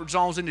our comfort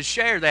zones and to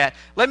share that.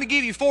 Let me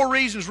give you 4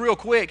 reasons real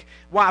quick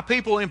why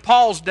people in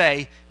Paul's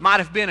day might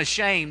have been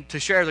ashamed to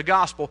share the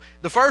gospel.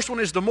 The first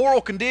one is the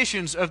moral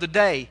conditions of the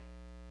day.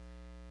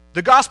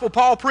 The gospel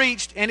Paul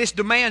preached and its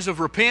demands of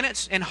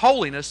repentance and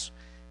holiness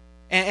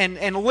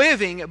and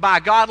living by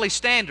godly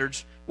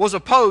standards was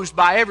opposed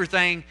by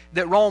everything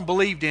that Rome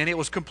believed in. It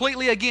was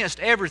completely against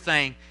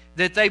everything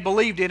that they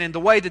believed in and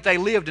the way that they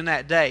lived in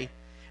that day.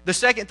 The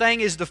second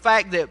thing is the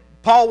fact that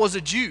Paul was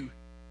a Jew.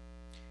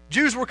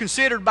 Jews were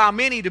considered by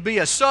many to be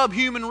a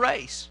subhuman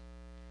race.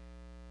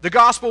 The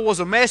gospel was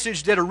a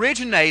message that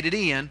originated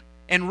in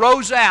and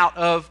rose out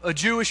of a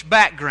Jewish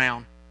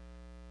background.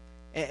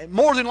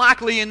 More than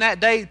likely in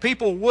that day,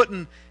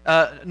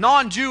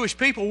 non-Jewish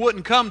people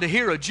wouldn't come to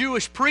hear a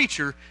Jewish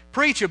preacher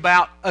preach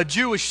about a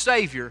Jewish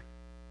Savior.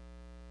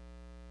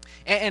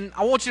 And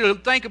I want you to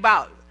think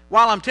about,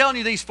 while I'm telling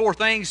you these 4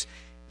 things,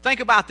 think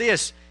about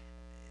this.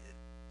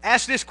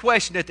 Ask this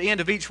question at the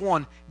end of each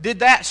one. Did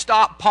that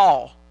stop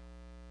Paul?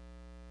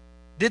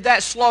 Did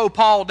that slow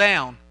Paul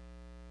down?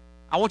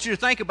 I want you to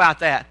think about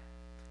that.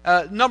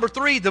 Number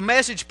 3, the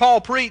message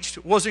Paul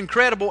preached was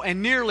incredible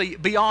and nearly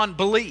beyond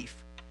belief.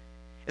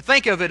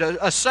 Think of it,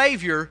 a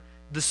Savior,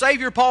 the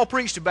Savior Paul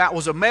preached about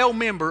was a male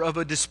member of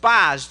a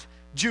despised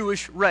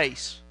Jewish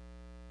race.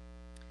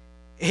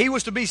 He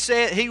was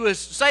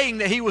saying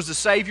that he was the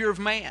Savior of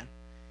man.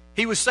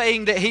 He was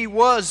saying that he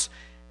was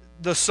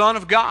the Son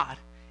of God.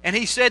 And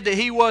he said that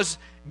he was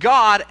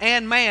God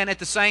and man at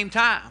the same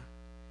time.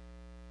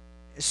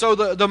 So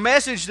the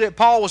message that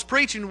Paul was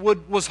preaching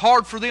was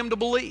hard for them to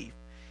believe.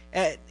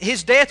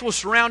 his death was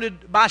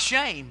surrounded by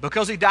shame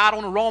because he died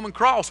on a Roman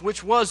cross,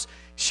 which was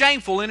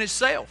shameful in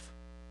itself.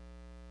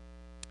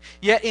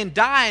 Yet in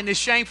dying this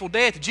shameful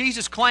death,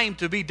 Jesus claimed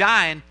to be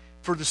dying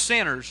for the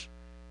sinners,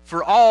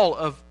 for all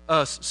of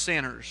us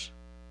sinners.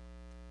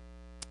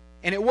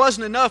 And it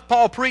wasn't enough.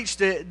 Paul preached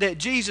that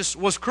Jesus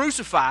was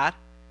crucified,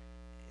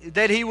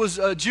 that he was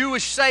a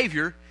Jewish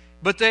Savior,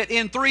 but that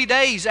in 3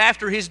 days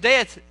after his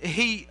death,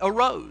 he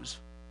arose.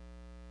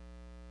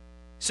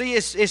 See,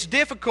 it's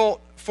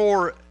difficult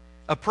for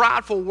a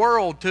prideful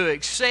world to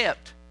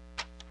accept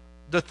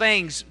the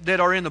things that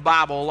are in the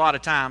Bible a lot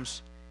of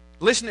times.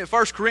 Listen at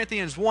 1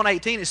 Corinthians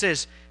 1:18. It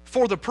says,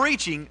 "For the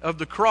preaching of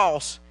the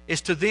cross is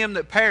to them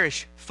that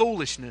perish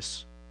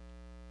foolishness,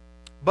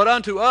 but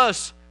unto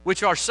us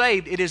which are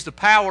saved it is the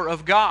power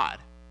of God."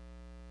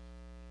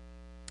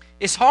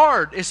 It's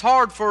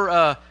hard for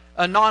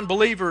a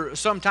non-believer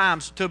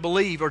sometimes to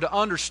believe or to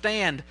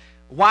understand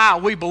why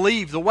we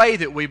believe the way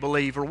that we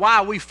believe or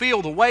why we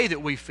feel the way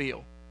that we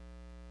feel.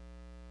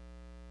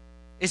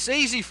 It's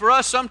easy for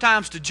us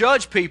sometimes to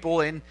judge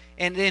people and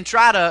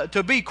try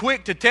to be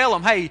quick to tell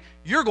them, hey,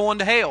 you're going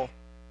to hell.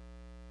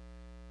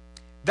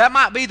 That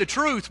might be the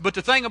truth, but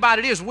the thing about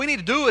it is we need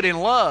to do it in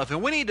love,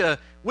 and we need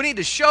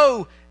to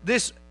show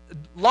this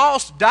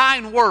lost,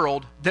 dying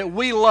world that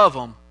we love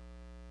them.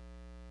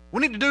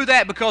 We need to do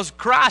that because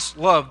Christ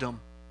loved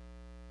them.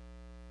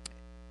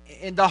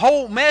 And the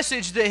whole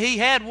message that he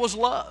had was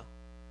love.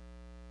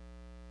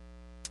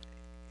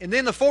 And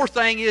then the fourth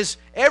thing is,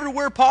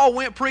 everywhere Paul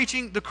went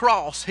preaching the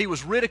cross, he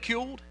was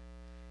ridiculed.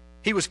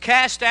 He was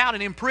cast out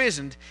and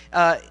imprisoned.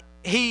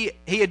 He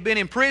had been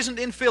imprisoned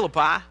in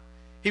Philippi.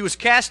 He was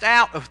cast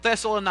out of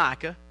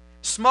Thessalonica,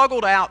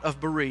 smuggled out of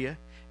Berea,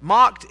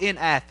 mocked in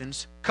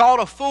Athens, called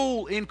a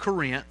fool in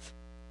Corinth,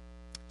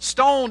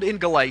 stoned in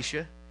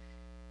Galatia.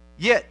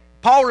 Yet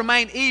Paul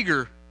remained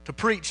eager to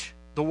preach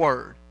the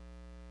word.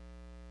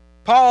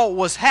 Paul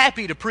was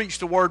happy to preach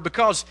the word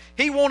because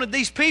he wanted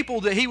these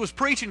people that he was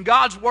preaching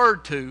God's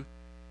word to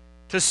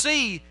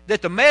see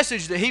that the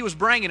message that he was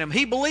bringing them,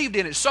 he believed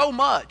in it so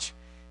much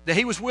that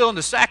he was willing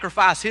to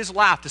sacrifice his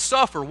life, to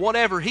suffer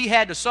whatever he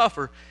had to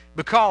suffer,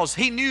 because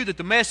he knew that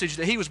the message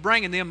that he was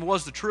bringing them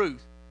was the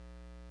truth.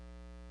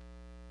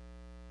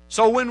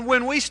 So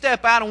when we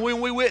step out and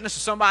when we witness to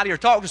somebody or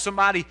talk to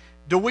somebody,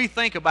 do we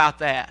think about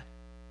that?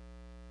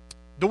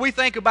 Do we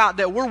think about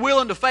that we're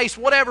willing to face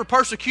whatever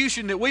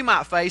persecution that we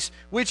might face,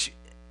 which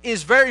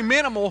is very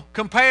minimal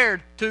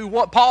compared to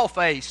what Paul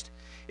faced,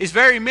 is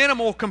very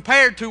minimal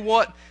compared to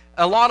what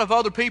a lot of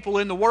other people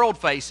in the world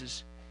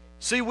faces.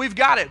 See, we've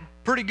got it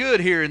pretty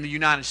good here in the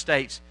United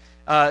States.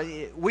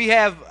 We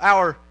have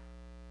our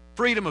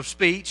freedom of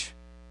speech.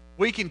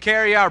 We can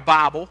carry our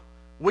Bible.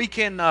 We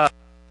can...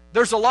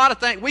 there's a lot of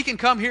things. We can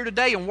come here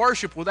today and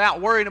worship without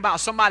worrying about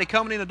somebody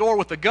coming in the door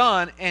with a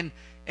gun and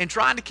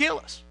trying to kill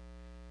us.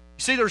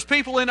 You see, there's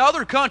people in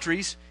other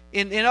countries,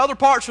 in other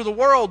parts of the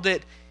world,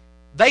 that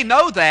they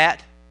know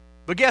that,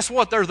 but guess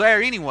what? They're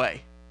there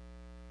anyway.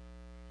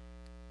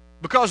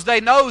 Because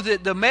they know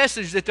that the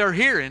message that they're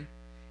hearing,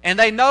 and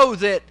they know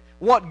that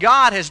what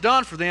God has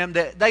done for them,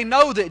 that they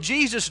know that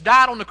Jesus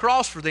died on the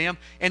cross for them,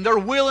 and they're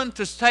willing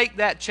to take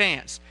that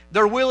chance.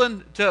 They're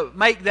willing to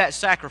make that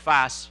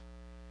sacrifice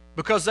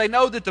because they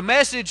know that the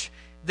message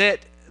that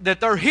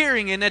they're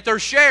hearing and that they're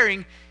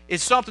sharing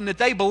is something that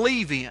they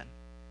believe in.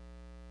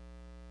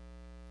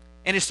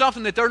 And it's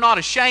something that they're not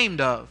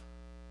ashamed of.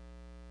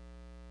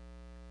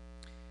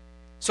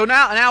 So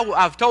now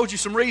I've told you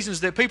some reasons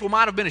that people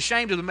might have been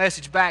ashamed of the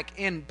message back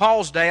in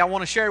Paul's day. I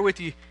want to share with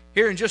you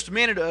here in just a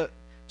minute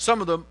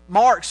some of the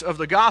marks of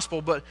the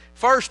gospel. But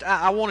first,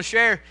 I want to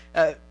share,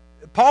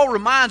 Paul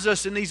reminds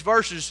us in these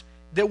verses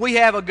that we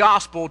have a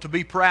gospel to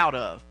be proud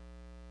of.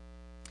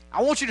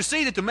 I want you to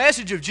see that the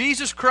message of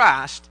Jesus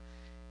Christ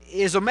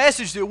is a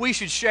message that we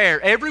should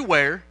share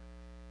everywhere,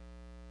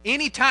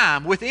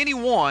 anytime, with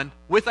anyone,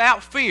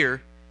 without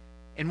fear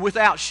and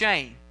without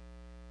shame.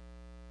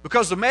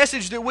 Because the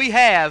message that we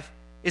have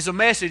is a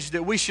message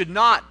that we should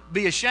not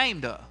be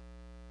ashamed of.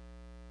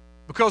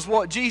 Because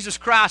what Jesus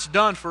Christ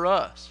done for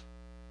us.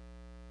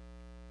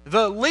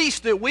 The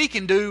least that we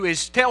can do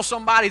is tell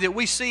somebody that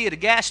we see at a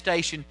gas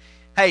station,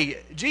 hey,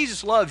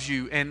 Jesus loves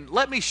you, and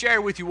let me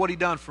share with you what he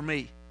done for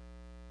me.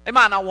 They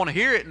might not want to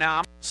hear it now.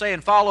 I'm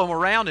saying follow them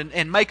around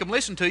and make them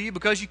listen to you,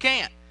 because you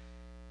can't.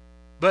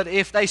 But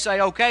if they say,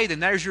 okay, then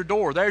there's your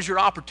door. There's your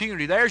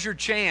opportunity. There's your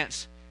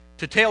chance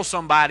to tell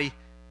somebody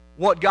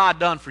what God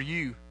done for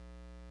you.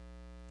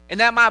 And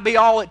that might be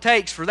all it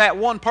takes for that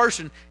one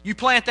person. You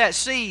plant that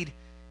seed,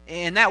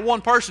 and that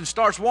one person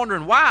starts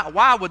wondering,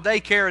 why would they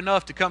care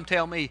enough to come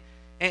tell me?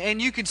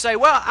 And you can say,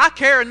 well, I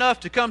care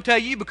enough to come tell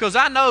you because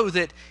I know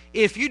that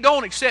if you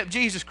don't accept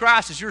Jesus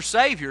Christ as your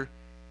Savior,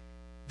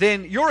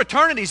 then your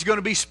eternity is going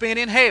to be spent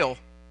in hell.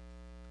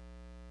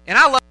 And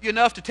I love you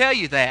enough to tell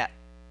you that.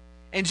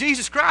 And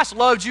Jesus Christ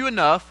loved you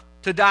enough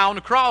to die on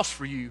the cross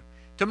for you,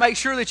 to make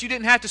sure that you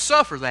didn't have to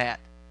suffer that.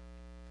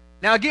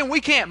 Now again, we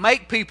can't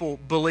make people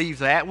believe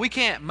that. We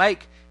can't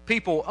make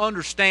people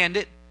understand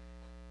it.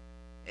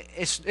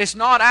 it's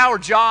not our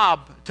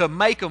job to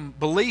make them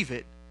believe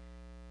it.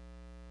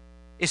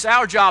 It's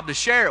our job to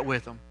share it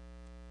with them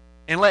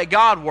and let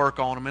God work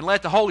on them and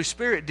let the Holy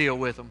Spirit deal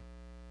with them.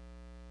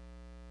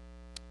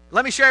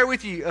 Let me share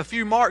with you a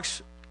few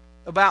marks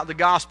about the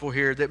gospel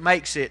here that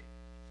makes it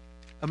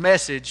a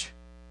message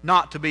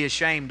not to be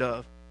ashamed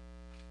of.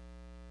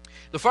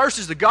 The first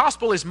is the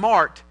gospel is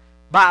marked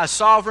by a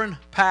sovereign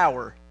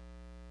power.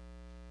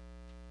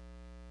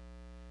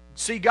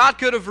 See, God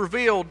could have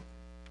revealed,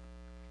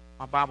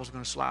 my Bible's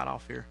going to slide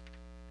off here.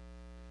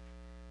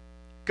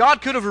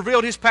 God could have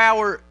revealed His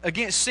power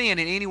against sin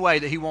in any way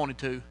that He wanted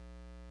to.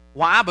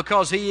 Why?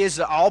 Because He is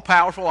the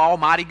all-powerful,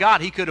 almighty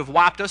God. He could have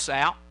wiped us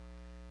out.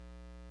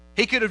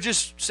 He could have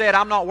just said,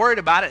 I'm not worried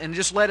about it, and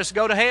just let us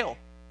go to hell.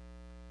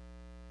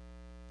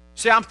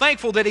 See, I'm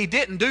thankful that He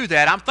didn't do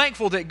that. I'm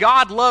thankful that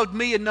God loved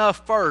me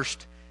enough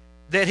first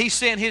that He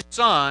sent His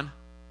Son,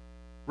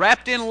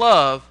 wrapped in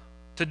love,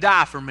 to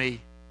die for me.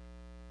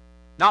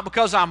 Not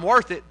because I'm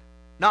worth it,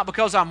 not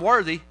because I'm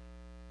worthy,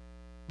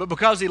 but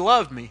because He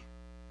loved me.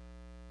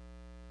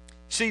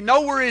 See,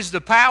 nowhere is the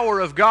power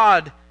of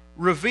God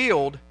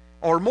revealed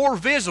or more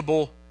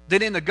visible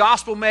than in the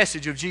gospel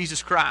message of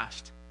Jesus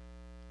Christ.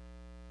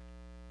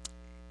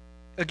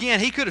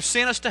 Again, He could have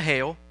sent us to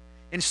hell.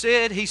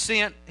 Instead, He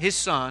sent His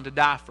Son to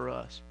die for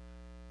us.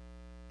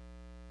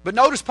 But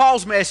notice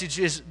Paul's message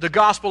is the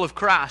gospel of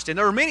Christ. And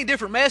there are many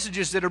different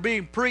messages that are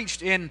being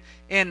preached in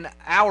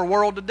our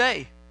world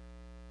today.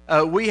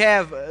 We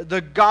have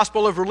the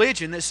gospel of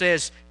religion that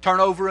says, turn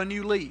over a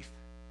new leaf.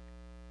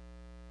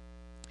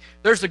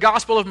 There's the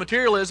gospel of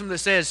materialism that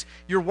says,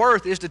 your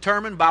worth is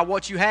determined by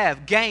what you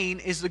have. Gain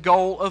is the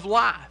goal of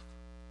life.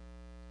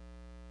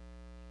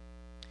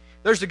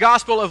 There's the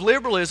gospel of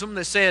liberalism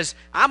that says,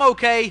 I'm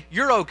okay,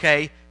 you're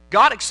okay,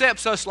 God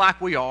accepts us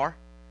like we are,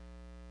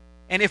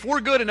 and if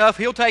we're good enough,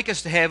 He'll take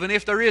us to heaven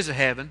if there is a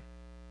heaven.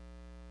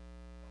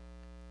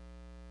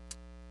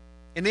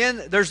 And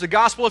then there's the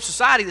gospel of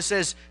society that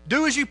says,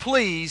 do as you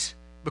please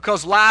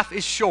because life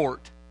is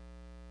short.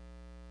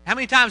 How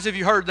many times have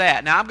you heard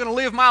that? Now, I'm going to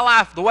live my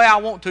life the way I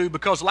want to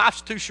because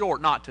life's too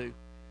short not to.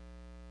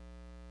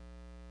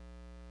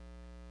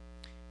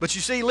 But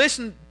you see,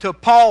 listen to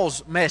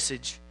Paul's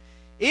message.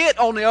 It,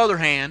 on the other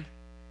hand,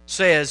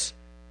 says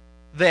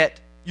that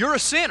you're a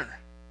sinner.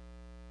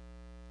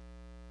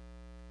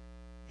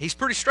 He's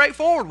pretty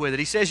straightforward with it.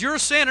 He says you're a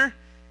sinner.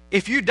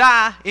 If you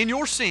die in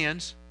your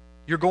sins,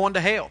 you're going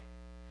to hell.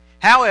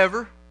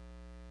 However,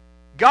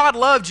 God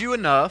loved you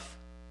enough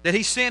that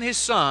He sent His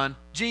Son,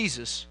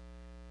 Jesus,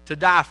 to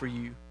die for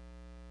you.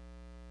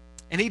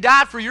 And He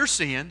died for your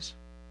sins.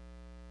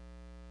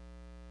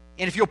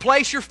 And if you'll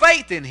place your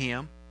faith in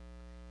Him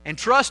and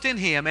trust in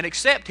Him and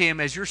accept Him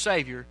as your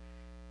Savior,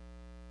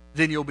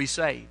 then you'll be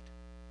saved.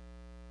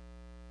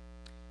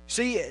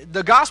 See,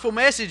 the gospel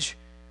message,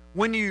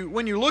 when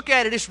you look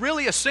at it, it's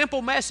really a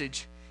simple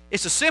message.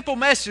 It's a simple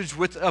message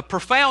with a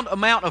profound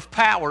amount of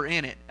power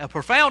in it, a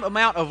profound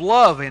amount of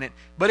love in it,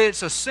 but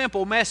it's a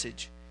simple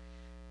message.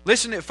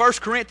 Listen at 1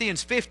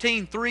 Corinthians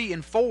 15:3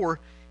 and 4.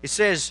 It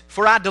says,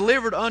 for I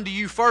delivered unto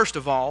you first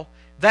of all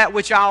that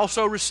which I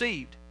also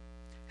received,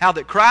 how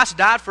that Christ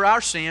died for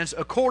our sins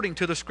according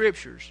to the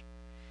Scriptures,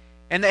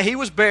 and that He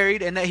was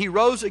buried, and that He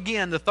rose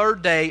again the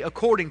third day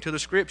according to the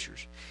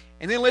Scriptures.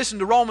 And then listen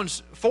to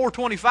Romans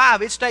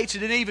 4:25. It states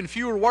it in even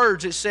fewer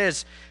words. It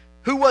says,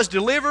 who was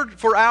delivered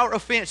for our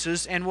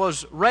offenses and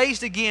was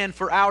raised again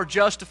for our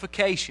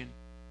justification.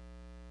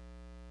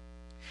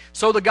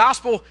 So the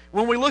gospel,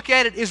 when we look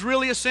at it, is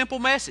really a simple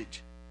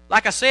message.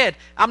 Like I said,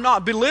 I'm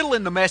not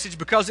belittling the message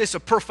because it's a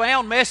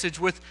profound message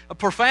with a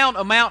profound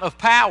amount of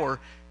power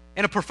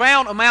and a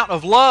profound amount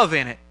of love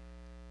in it.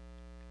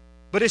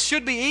 But it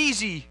should be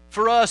easy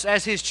for us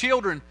as His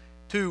children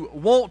to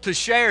want to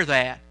share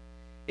that.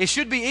 It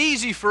should be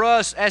easy for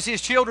us as His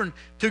children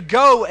to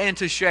go and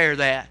to share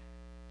that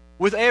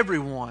with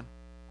everyone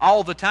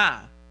all the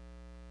time.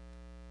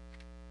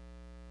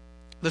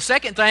 The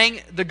second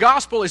thing, the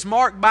gospel is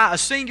marked by a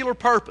singular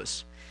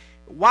purpose.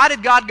 Why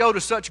did God go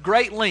to such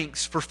great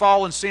lengths for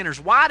fallen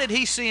sinners? Why did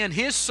He send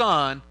His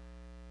Son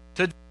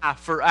to die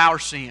for our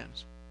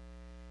sins?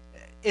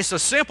 It's a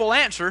simple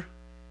answer.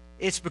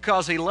 It's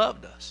because He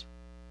loved us.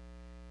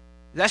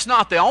 That's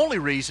not the only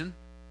reason.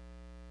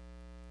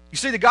 You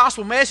see, the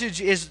gospel message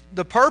is,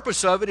 the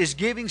purpose of it is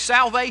giving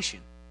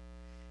salvation.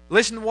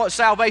 Listen to what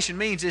salvation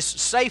means. It's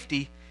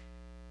safety,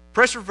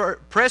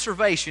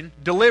 preservation,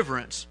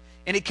 deliverance.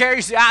 And it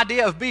carries the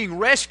idea of being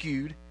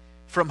rescued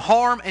from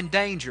harm and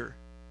danger.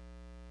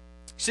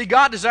 See,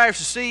 God desires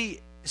to see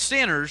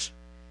sinners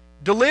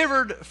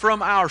delivered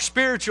from our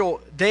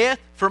spiritual death,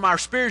 from our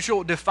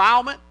spiritual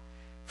defilement,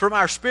 from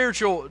our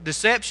spiritual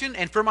deception,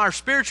 and from our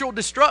spiritual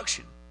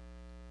destruction.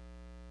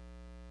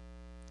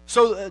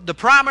 So the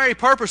primary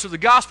purpose of the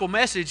gospel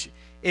message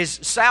is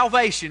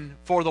salvation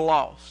for the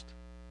lost,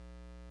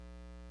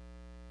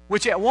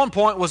 which at one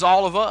point was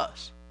all of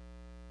us.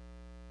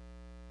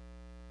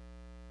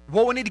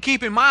 What we need to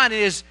keep in mind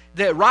is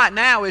that right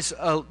now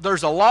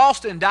there's a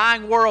lost and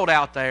dying world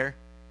out there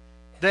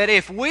that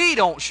if we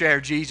don't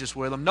share Jesus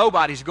with them,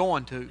 nobody's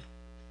going to.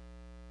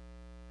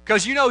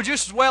 Because you know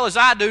just as well as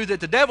I do that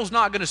the devil's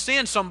not going to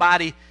send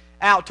somebody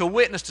out to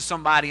witness to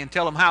somebody and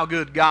tell them how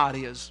good God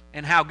is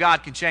and how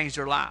God can change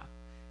their life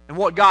and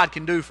what God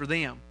can do for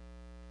them.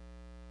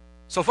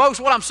 So folks,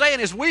 what I'm saying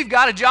is we've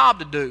got a job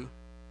to do.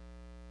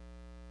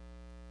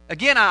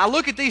 Again, I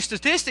look at these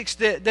statistics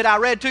that I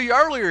read to you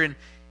earlier, and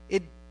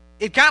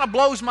it kind of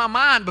blows my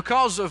mind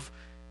because of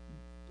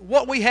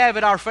what we have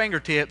at our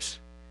fingertips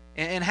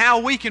and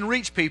how we can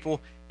reach people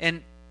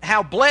and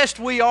how blessed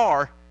we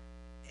are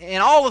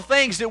and all the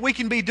things that we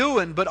can be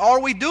doing, but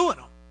are we doing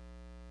them?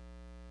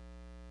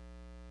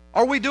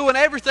 Are we doing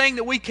everything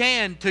that we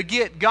can to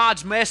get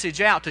God's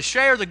message out, to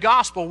share the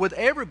gospel with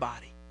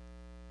everybody?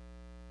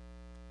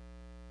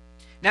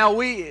 Now,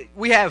 we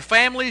have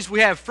families, we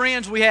have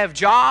friends, we have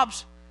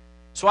jobs.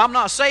 So I'm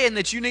not saying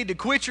that you need to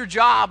quit your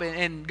job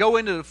and go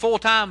into the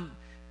full-time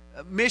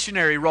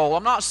missionary role.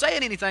 I'm not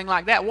saying anything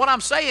like that. What I'm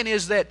saying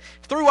is that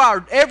through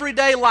our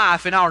everyday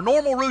life and our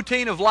normal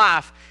routine of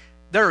life,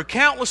 there are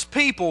countless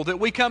people that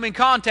we come in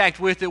contact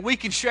with that we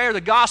can share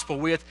the gospel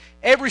with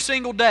every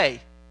single day.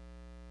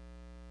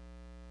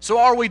 So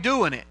are we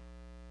doing it?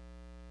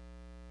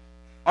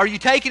 Are you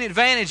taking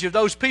advantage of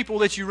those people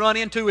that you run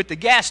into at the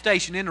gas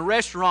station, in the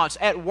restaurants,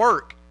 at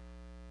work?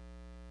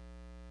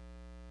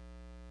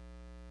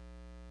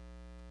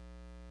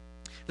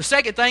 The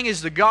second thing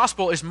is the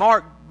gospel is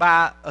marked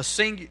by a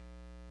singular...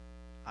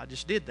 I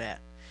just did that.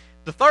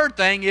 The third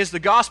thing is the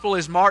gospel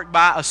is marked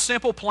by a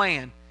simple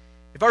plan.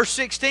 Verse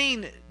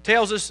 16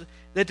 tells us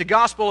that the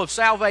gospel of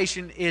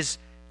salvation is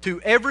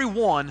to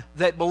everyone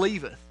that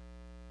believeth.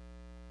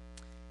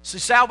 So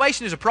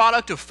salvation is a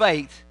product of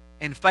faith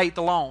and faith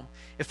alone.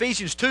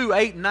 Ephesians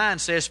 2:8-9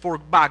 says, "For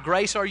by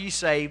grace are ye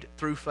saved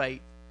through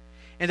faith,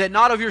 and that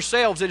not of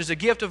yourselves, it is a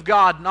gift of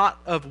God, not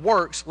of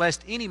works,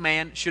 lest any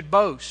man should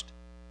boast."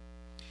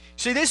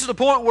 See, this is the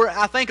point where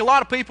I think a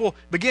lot of people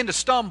begin to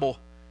stumble.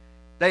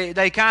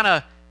 They kind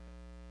of,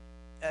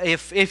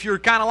 if you're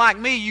kind of like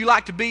me, you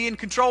like to be in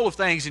control of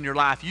things in your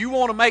life. You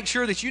want to make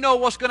sure that you know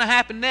what's going to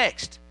happen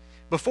next.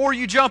 Before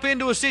you jump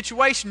into a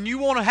situation, you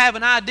want to have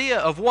an idea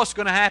of what's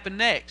going to happen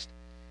next.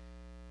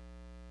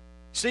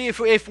 See,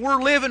 if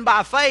we're living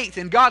by faith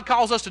and God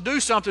calls us to do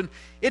something,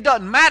 it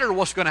doesn't matter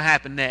what's going to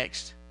happen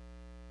next.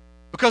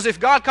 Because if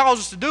God calls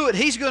us to do it,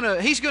 He's going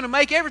to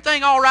make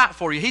everything all right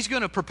for you. He's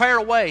going to prepare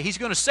a way. He's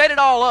going to set it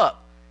all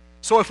up.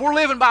 So if we're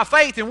living by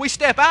faith and we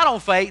step out on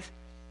faith,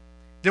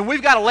 then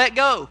we've got to let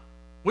go.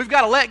 We've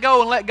got to let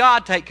go and let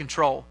God take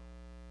control.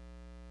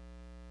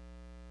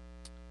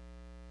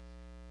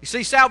 You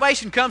see,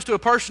 salvation comes to a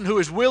person who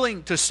is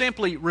willing to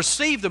simply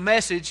receive the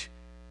message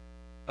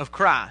of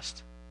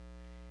Christ.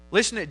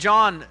 Listen at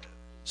John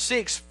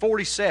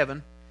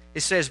 6:47.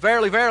 It says,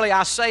 "Verily, verily,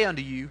 I say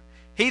unto you,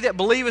 he that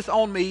believeth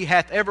on me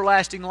hath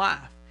everlasting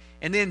life."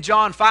 And then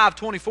John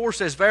 5:24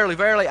 says, "Verily,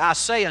 verily, I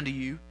say unto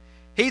you,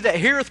 he that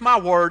heareth my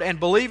word and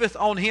believeth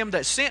on him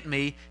that sent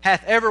me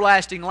hath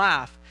everlasting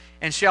life,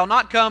 and shall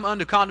not come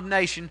unto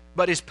condemnation,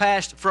 but is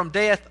passed from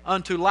death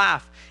unto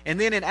life." And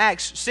then in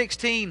Acts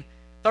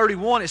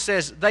 16:31 it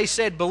says, "They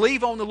said,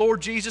 Believe on the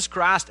Lord Jesus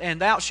Christ, and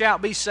thou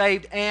shalt be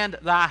saved, and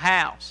thy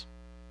house."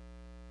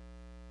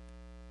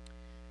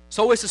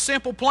 So it's a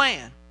simple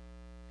plan.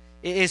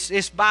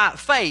 It's by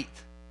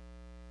faith.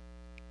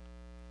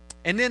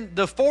 And then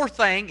the fourth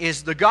thing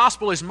is the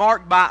gospel is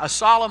marked by a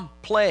solemn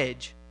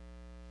pledge.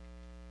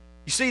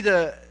 You see,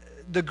 the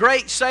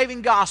great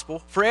saving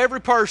gospel for every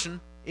person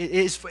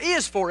is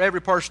for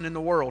every person in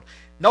the world.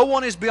 No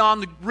one is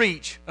beyond the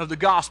reach of the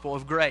gospel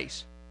of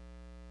grace.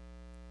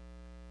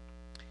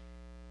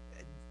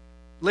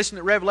 Listen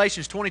to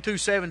Revelations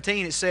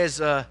 22:17. It says,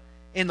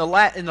 in the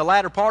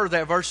latter part of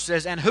that verse, it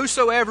says, "And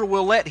whosoever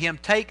will let him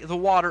take the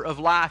water of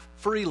life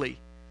freely."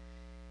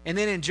 And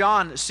then in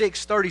John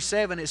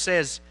 6:37 it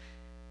says,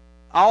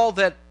 all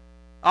that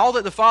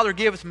the Father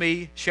giveth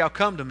me shall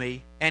come to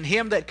me, and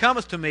him that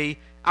cometh to me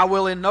I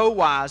will in no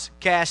wise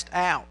cast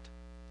out.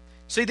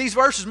 See, these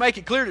verses make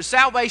it clear that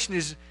salvation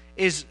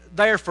is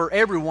there for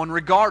everyone,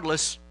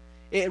 regardless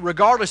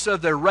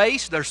of their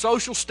race, their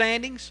social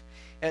standings,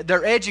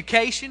 their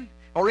education,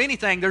 or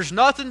anything. There's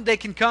nothing that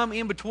can come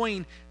in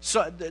between.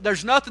 So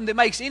there's nothing that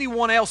makes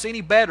anyone else any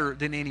better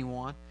than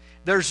anyone.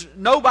 There's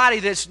nobody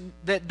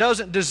that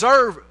doesn't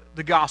deserve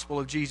the gospel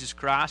of Jesus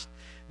Christ,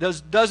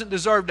 doesn't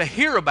deserve to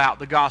hear about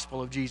the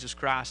gospel of Jesus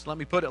Christ. Let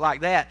me put it like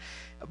that.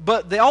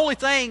 But the only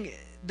thing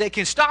that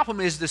can stop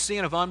them is the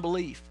sin of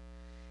unbelief.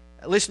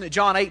 Listen to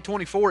John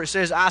 8:24. It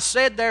says, "I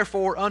said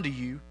therefore unto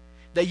you,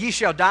 that ye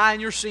shall die in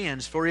your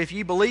sins. For if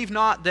ye believe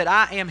not that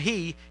I am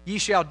He, ye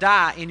shall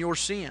die in your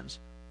sins."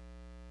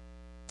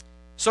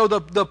 So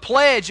the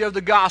pledge of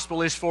the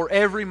gospel is for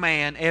every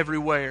man,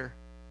 everywhere.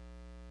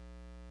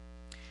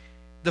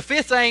 The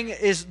fifth thing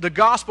is the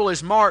gospel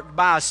is marked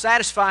by a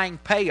satisfying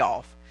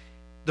payoff.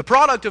 The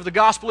product of the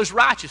gospel is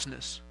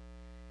righteousness.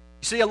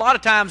 You see, a lot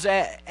of times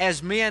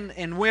as men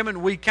and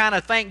women, we kind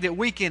of think that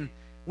we can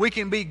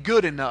be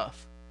good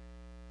enough.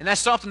 And that's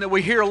something that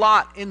we hear a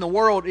lot in the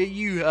world.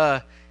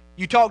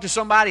 You talk to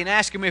somebody and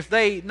ask them if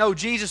they know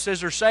Jesus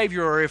as their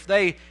Savior, or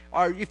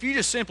if you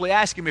just simply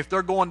ask them if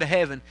they're going to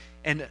heaven,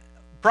 and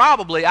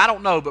probably, I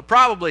don't know, but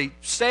probably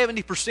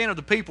 70% of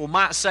the people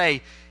might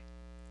say,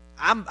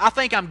 I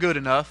think I'm good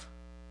enough.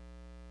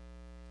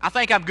 I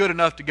think I'm good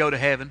enough to go to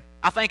heaven.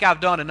 I think I've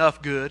done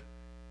enough good.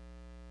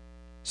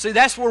 See,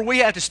 that's where we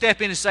have to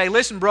step in and say,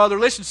 listen, brother,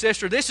 listen,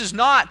 sister, this is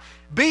not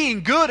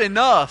being good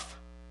enough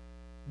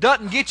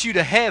doesn't get you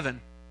to heaven.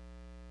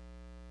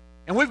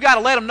 And we've got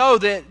to let them know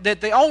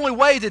that the only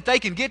way that they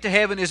can get to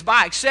heaven is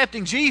by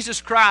accepting Jesus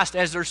Christ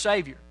as their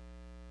Savior.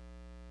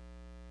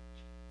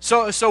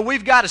 So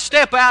we've got to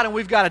step out and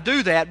we've got to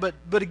do that.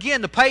 But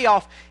again, the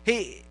payoff,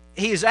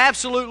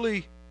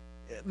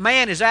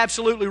 man is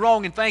absolutely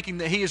wrong in thinking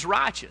that he is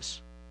righteous.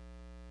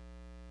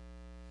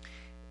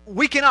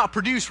 We cannot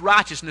produce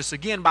righteousness,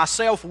 again, by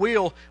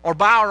self-will or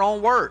by our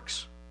own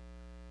works.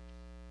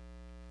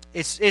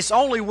 It's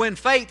only when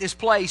faith is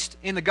placed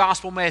in the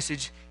gospel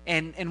message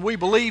and we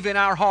believe in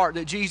our heart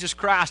that Jesus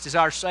Christ is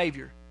our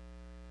Savior.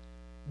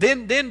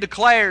 Then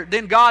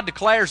God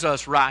declares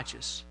us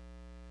righteous.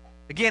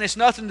 Again, it's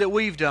nothing that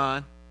we've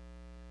done.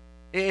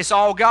 It's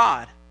all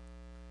God.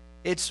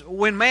 It's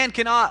what man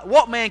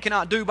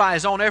cannot do by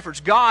his own efforts,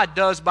 God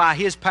does by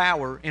His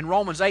power. In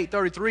Romans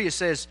 8:33 it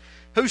says,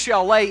 "Who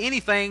shall lay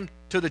anything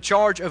to the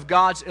charge of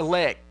God's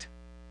elect?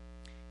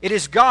 It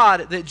is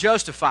God that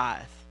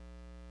justifieth."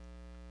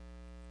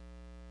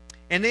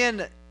 And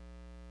then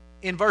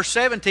in verse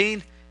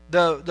 17,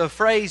 the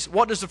phrase,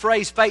 what does the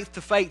phrase faith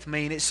to faith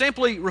mean? It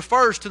simply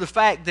refers to the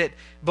fact that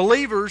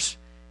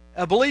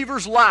a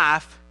believer's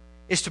life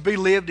is to be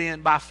lived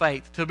in by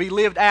faith, to be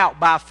lived out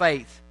by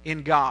faith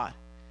in God.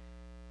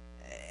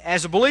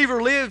 As a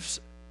believer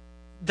lives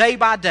day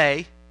by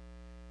day,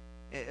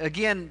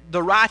 again,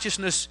 the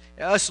righteousness,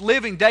 us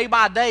living day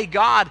by day,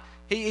 God,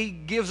 He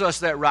gives us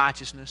that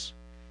righteousness.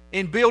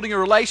 In building a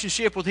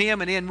relationship with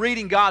Him and in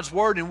reading God's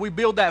Word, and we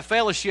build that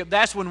fellowship,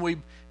 that's when we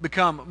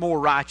become more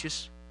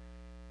righteous.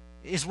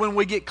 It's when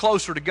we get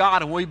closer to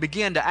God and we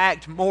begin to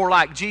act more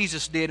like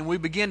Jesus did, and we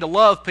begin to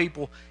love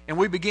people, and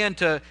we begin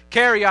to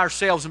carry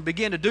ourselves and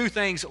begin to do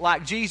things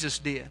like Jesus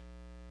did.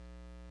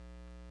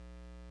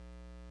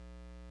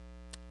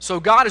 So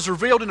God is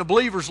revealed in a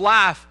believer's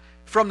life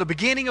from the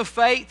beginning of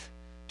faith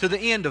to the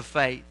end of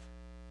faith.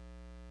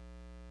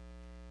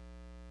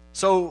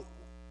 So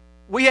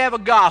we have a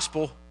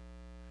gospel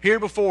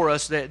here before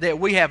us that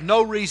we have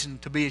no reason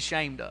to be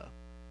ashamed of.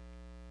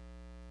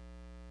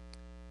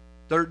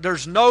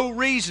 There's no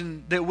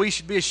reason that we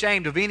should be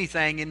ashamed of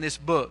anything in this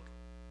book.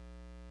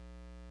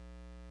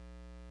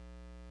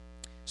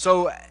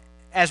 So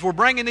as we're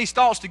bringing these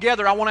thoughts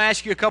together, I want to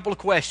ask you a couple of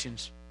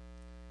questions.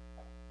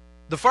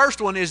 The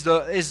first one is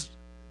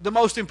the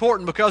most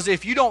important, because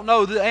if you don't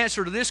know the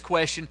answer to this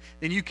question,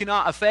 then you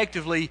cannot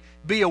effectively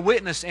be a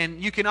witness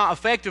and you cannot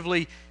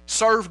effectively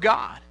serve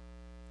God.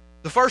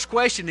 The first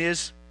question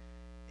is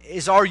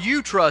are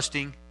you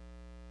trusting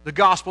the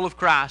gospel of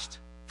Christ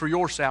for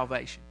your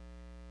salvation?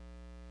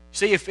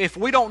 See, if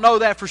we don't know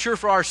that for sure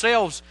for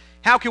ourselves,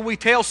 how can we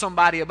tell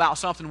somebody about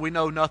something we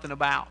know nothing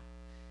about?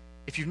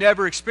 If you've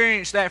never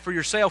experienced that for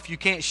yourself, you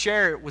can't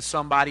share it with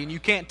somebody, and you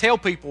can't tell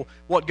people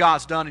what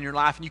God's done in your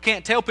life, and you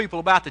can't tell people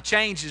about the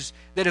changes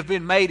that have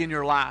been made in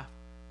your life.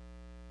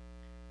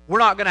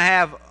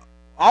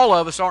 All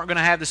of us aren't going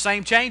to have the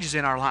same changes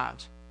in our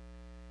lives.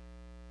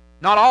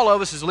 Not all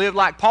of us has lived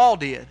like Paul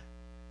did.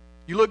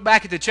 You look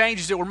back at the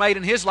changes that were made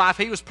in his life.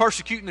 He was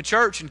persecuting the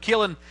church and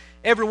killing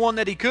everyone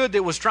that he could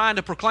that was trying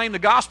to proclaim the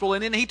gospel,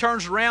 and then he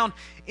turns around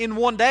in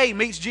one day,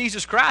 meets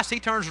Jesus Christ.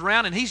 He turns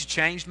around and he's a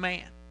changed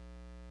man.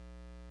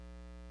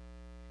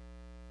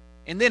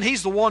 And then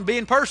he's the one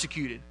being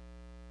persecuted.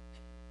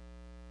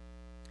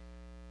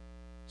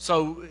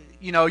 So,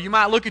 you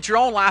might look at your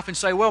own life and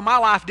say, well, my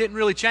life didn't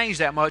really change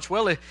that much.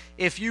 Well,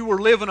 if you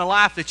were living a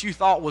life that you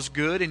thought was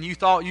good and you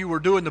thought you were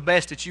doing the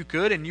best that you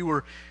could and you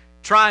were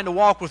trying to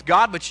walk with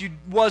God, but you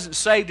wasn't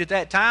saved at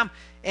that time,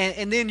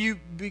 and then you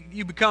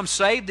become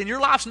saved, then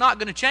your life's not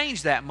going to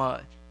change that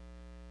much.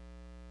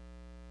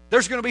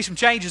 There's going to be some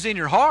changes in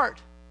your heart.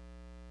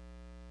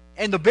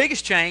 And the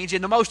biggest change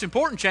and the most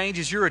important change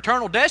is your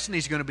eternal destiny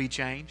is going to be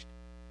changed.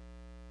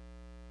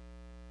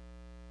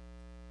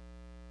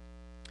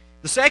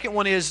 The second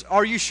one is,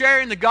 are you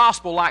sharing the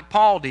gospel like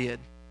Paul did?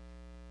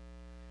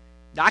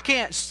 Now, I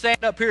can't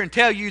stand up here and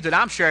tell you that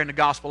I'm sharing the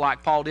gospel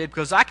like Paul did,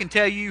 because I can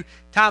tell you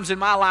times in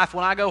my life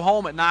when I go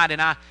home at night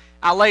and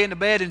I lay in the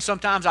bed and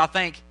sometimes I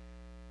think,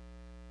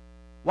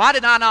 why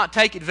did I not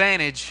take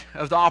advantage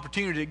of the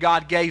opportunity that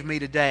God gave me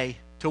today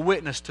to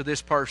witness to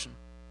this person?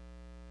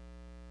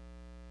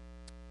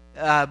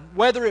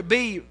 Whether it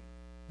be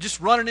just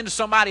running into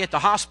somebody at the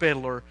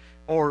hospital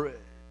or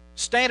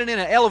standing in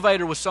an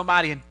elevator with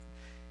somebody, and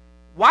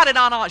why did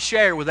I not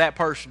share with that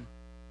person?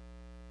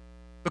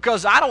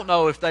 Because I don't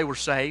know if they were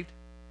saved.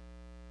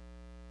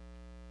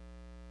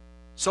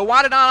 So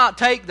why did I not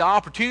take the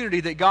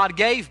opportunity that God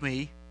gave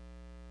me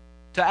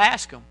to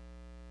ask them?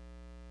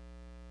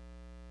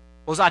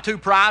 Was I too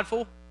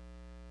prideful?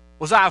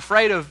 Was I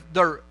afraid of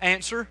their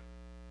answer?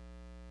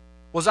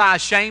 Was I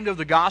ashamed of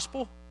the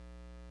gospel?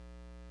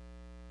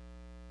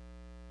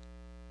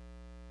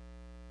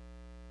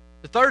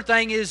 The third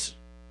thing is,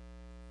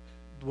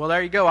 well,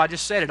 there you go. I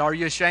just said it. Are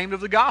you ashamed of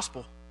the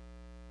gospel?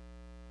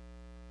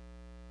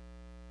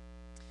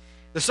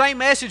 The same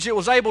message that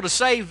was able to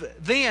save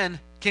then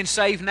can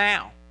save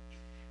now.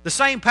 The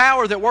same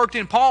power that worked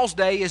in Paul's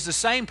day is the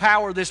same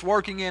power that's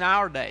working in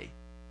our day.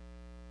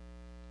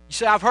 You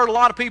see, I've heard a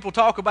lot of people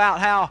talk about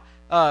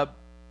how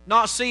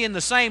not seeing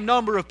the same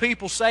number of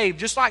people saved,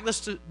 just like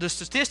the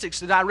statistics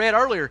that I read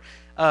earlier,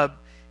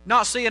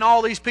 not seeing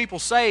all these people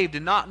saved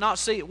and not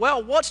see.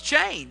 Well, what's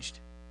changed?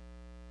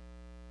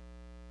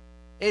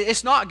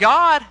 It's not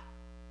God.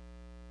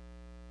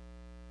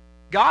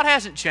 God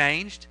hasn't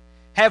changed.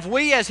 Have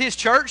we as His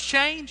church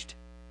changed?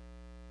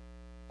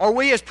 Are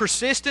we as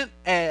persistent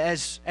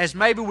as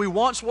maybe we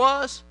once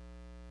was?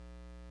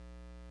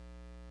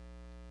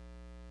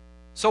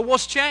 So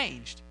what's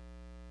changed?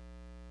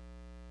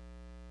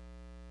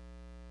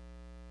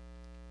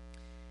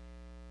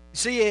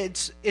 See,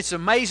 it's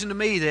amazing to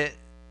me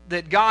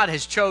that God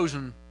has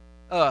chosen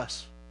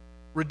us,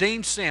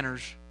 redeemed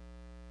sinners,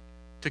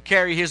 to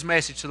carry His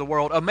message to the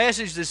world. A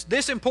message that's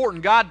this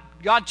important.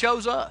 God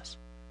chose us.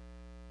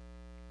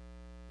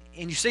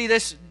 And you see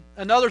this,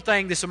 another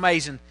thing that's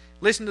amazing.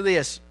 Listen to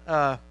this.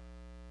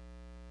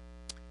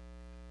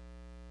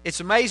 It's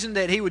amazing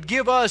that He would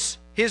give us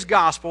His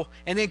gospel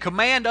and then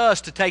command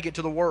us to take it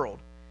to the world,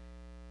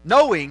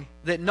 knowing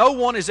that no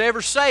one is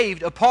ever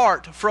saved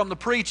apart from the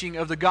preaching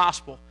of the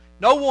gospel.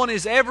 No one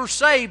is ever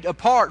saved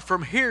apart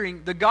from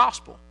hearing the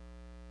gospel.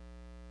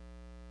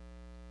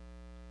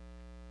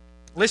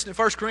 Listen to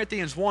 1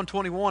 Corinthians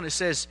 1:21. It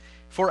says,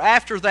 "For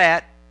after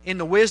that, in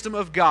the wisdom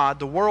of God,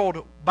 the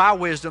world by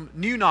wisdom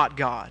knew not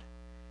God.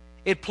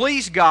 It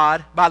pleased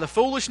God by the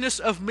foolishness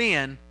of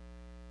men,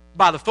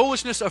 by the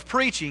foolishness of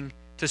preaching,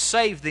 to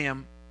save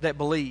them that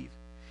believe."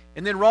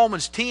 And then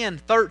Romans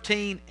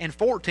 10:13 and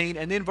 14,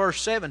 and then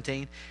verse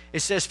 17, it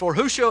says, "For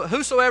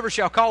whosoever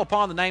shall call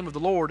upon the name of the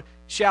Lord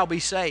shall be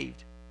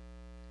saved.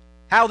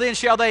 How then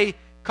shall they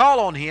call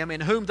on Him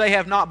in whom they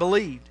have not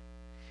believed?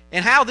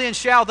 And how then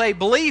shall they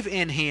believe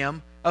in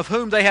Him of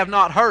whom they have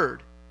not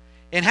heard?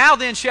 And how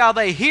then shall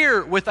they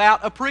hear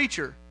without a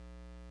preacher?"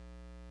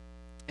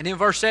 And then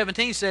verse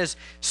 17 says,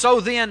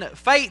 "So then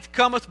faith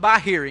cometh by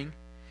hearing,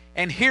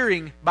 and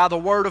hearing by the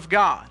word of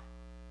God."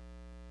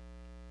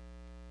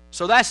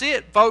 So that's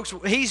it, folks.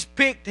 He's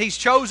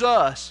chose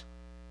us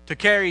to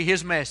carry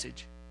His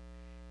message.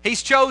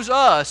 He's chose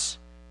us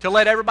to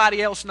let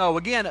everybody else know.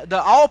 Again,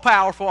 the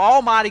all-powerful,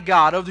 almighty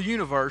God of the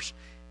universe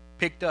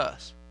picked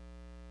us.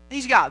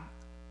 He's got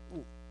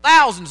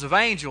thousands of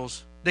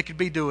angels that could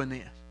be doing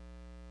this.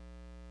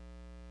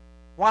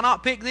 Why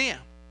not pick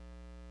them?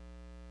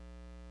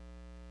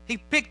 He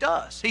picked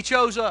us. He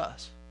chose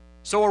us.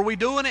 So are we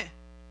doing it?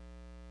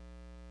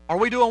 Are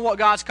we doing what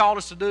God's called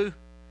us to do?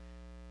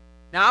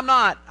 Now, I'm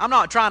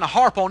not trying to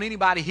harp on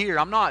anybody here.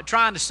 I'm not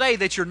trying to say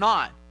that you're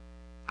not.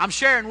 I'm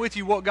sharing with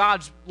you what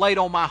God's laid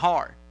on my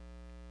heart.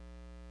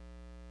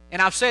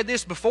 And I've said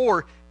this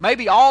before,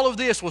 maybe all of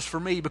this was for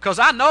me because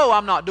I know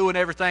I'm not doing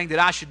everything that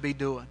I should be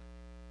doing.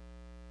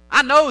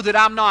 I know that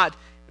I'm not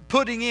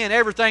putting in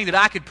everything that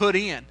I could put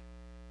in.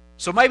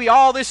 So maybe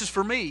all this is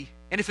for me.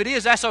 And if it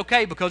is, that's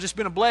okay because it's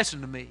been a blessing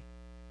to me.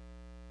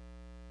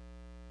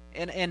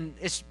 And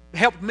it's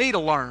helped me to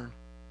learn.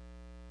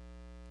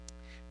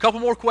 A couple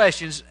more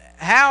questions.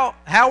 How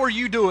are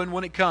you doing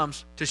when it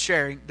comes to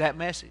sharing that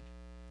message?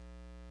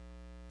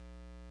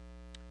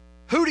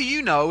 Who do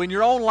you know in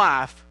your own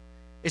life?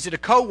 Is it a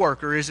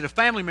coworker? Is it a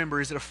family member?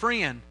 Is it a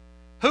friend?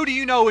 Who do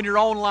you know in your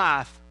own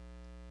life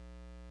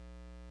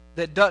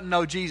that doesn't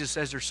know Jesus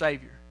as their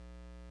Savior?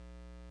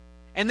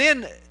 And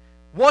then,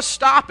 what's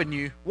stopping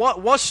you?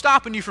 What's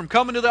stopping you from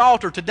coming to the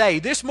altar today,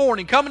 this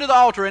morning, coming to the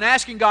altar and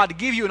asking God to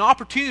give you an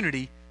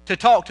opportunity to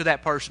talk to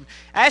that person?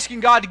 Asking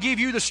God to give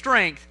you the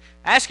strength,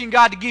 asking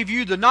God to give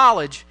you the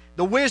knowledge,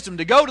 the wisdom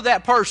to go to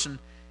that person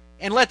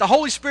and let the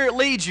Holy Spirit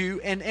lead you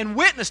and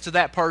witness to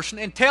that person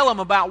and tell them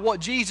about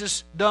what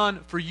Jesus done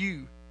for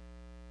you.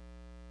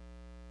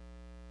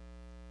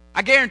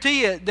 I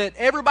guarantee you that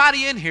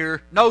everybody in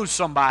here knows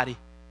somebody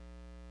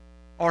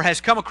or has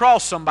come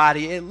across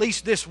somebody, at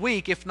least this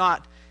week, if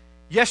not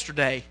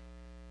yesterday,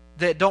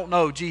 that don't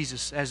know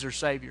Jesus as their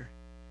Savior.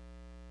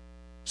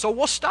 So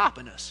what's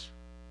stopping us?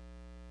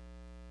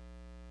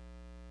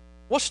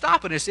 What's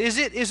stopping us? Is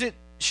it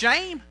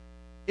shame?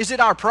 Is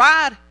it our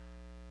pride?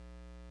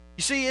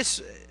 You see,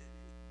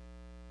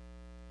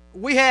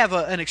 we have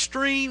an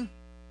extreme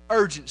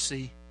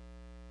urgency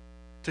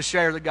to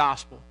share the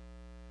gospel.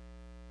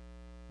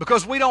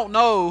 Because we don't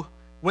know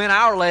when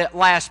our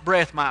last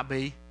breath might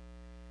be.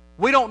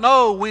 We don't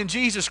know when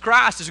Jesus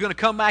Christ is going to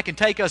come back and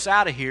take us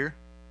out of here.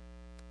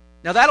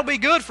 Now that'll be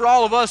good for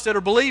all of us that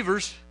are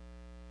believers,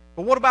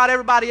 but what about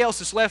everybody else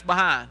that's left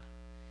behind?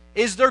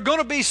 Is there going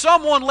to be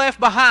someone left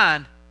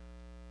behind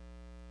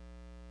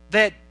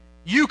that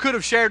you could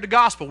have shared the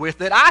gospel with,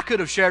 that I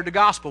could have shared the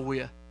gospel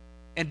with,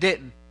 and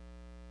didn't?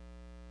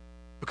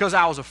 Because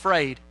I was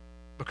afraid,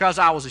 because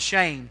I was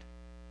ashamed.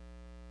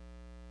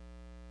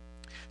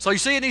 So you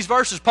see in these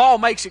verses, Paul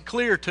makes it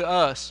clear to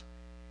us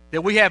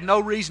that we have no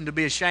reason to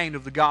be ashamed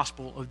of the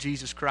gospel of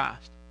Jesus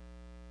Christ.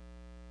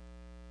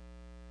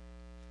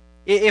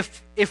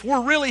 If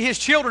we're really His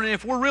children and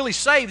if we're really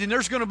saved, then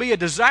there's going to be a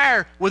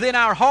desire within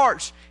our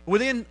hearts,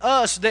 within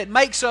us, that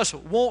makes us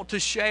want to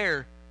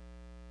share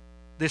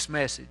this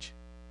message.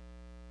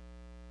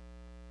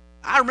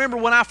 I remember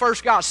when I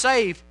first got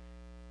saved,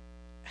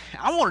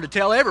 I wanted to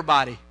tell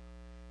everybody.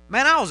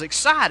 Man, I was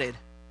excited.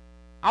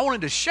 I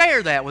wanted to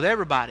share that with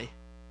everybody.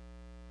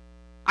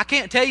 I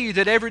can't tell you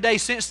that every day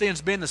since then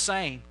has been the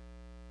same.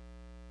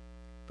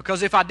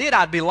 Because if I did,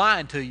 I'd be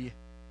lying to you.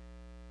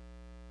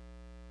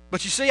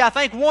 But you see, I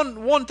think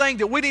one thing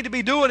that we need to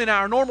be doing in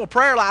our normal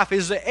prayer life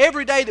is that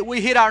every day that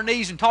we hit our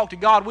knees and talk to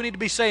God, we need to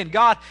be saying,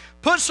 God,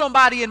 put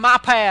somebody in my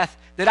path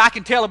that I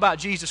can tell about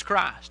Jesus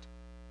Christ.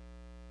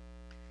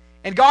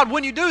 And God,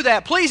 when you do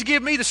that, please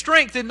give me the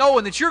strength in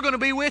knowing that you're going to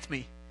be with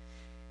me.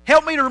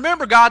 Help me to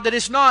remember, God, that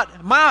it's not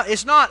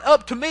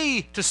up to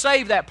me to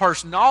save that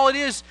person.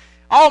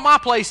 All my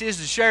place is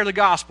to share the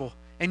gospel,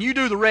 and you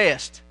do the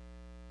rest.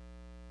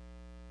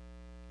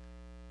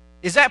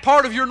 Is that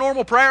part of your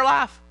normal prayer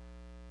life?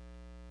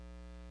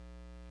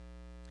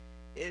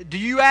 Do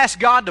you ask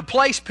God to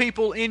place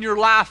people in your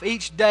life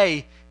each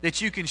day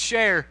that you can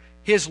share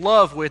His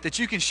love with, that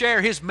you can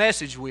share His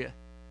message with?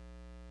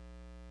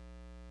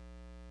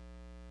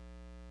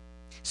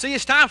 See,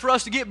 it's time for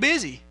us to get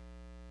busy.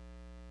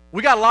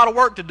 We got a lot of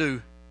work to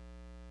do.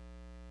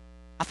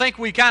 I think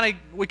we kind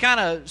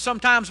of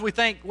sometimes we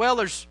think, well,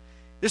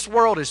 this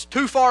world is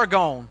too far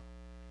gone.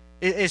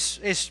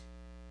 It's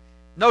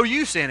no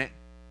use in it.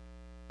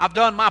 I've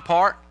done my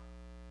part.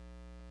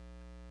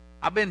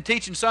 I've been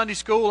teaching Sunday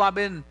school. I've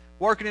been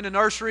working in the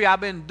nursery.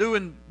 I've been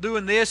doing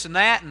this and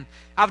that, and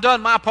I've done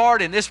my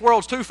part, and this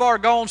world's too far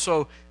gone,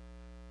 so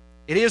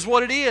it is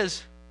what it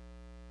is.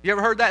 You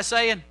ever heard that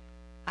saying?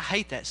 I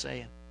hate that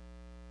saying.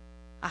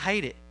 I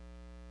hate it.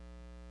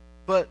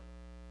 But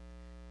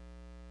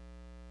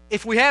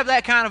if we have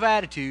that kind of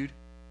attitude,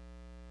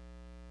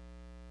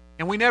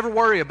 and we never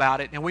worry about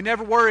it, and we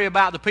never worry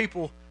about the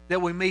people that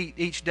we meet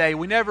each day,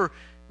 we never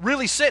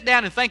really sit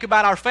down and think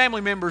about our family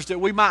members that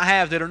we might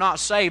have that are not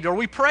saved, are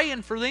we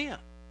praying for them?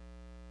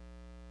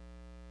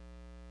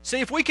 See,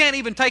 if we can't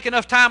even take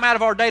enough time out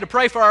of our day to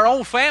pray for our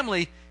own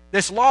family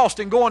that's lost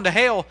and going to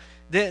hell,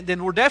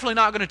 then we're definitely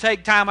not going to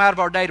take time out of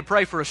our day to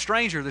pray for a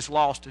stranger that's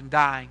lost and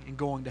dying and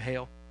going to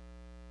hell.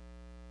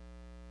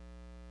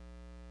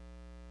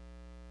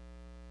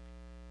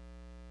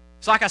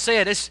 So like I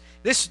said,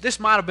 this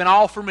might have been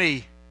all for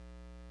me,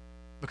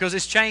 because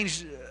it's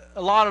changed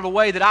a lot of the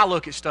way that I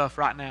look at stuff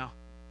right now.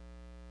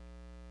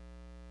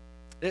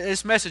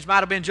 This message might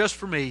have been just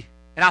for me,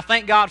 and I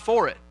thank God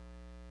for it.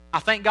 I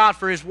thank God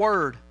for His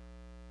Word.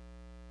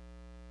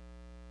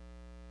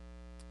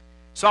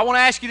 So I want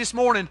to ask you this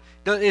morning,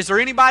 is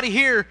there anybody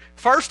here,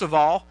 first of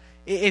all,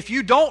 if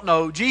you don't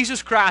know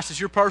Jesus Christ as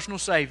your personal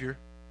Savior,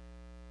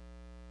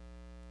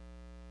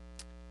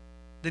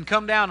 then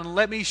come down and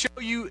let me show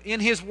you in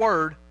His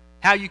Word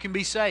how you can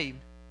be saved.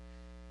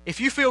 If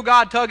you feel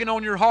God tugging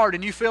on your heart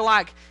and you feel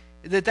like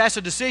that's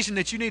a decision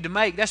that you need to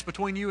make, that's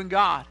between you and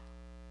God.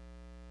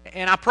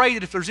 And I pray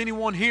that if there's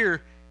anyone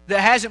here that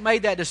hasn't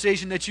made that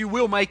decision, that you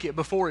will make it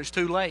before it's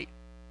too late.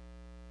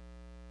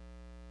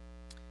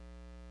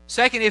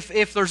 Second,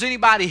 if there's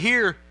anybody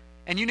here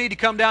and you need to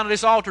come down to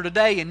this altar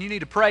today and you need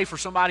to pray for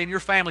somebody in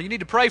your family, you need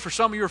to pray for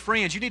some of your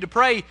friends, you need to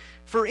pray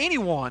for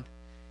anyone.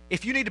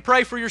 If you need to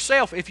pray for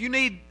yourself, if you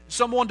need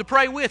someone to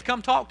pray with,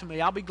 come talk to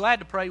me. I'll be glad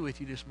to pray with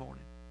you this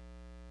morning.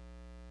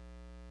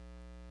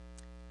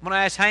 I'm going to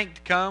ask Hank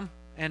to come,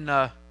 and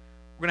we're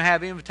going to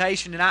have an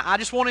invitation. And I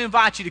just want to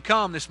invite you to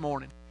come this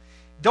morning.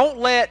 Don't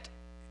let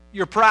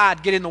your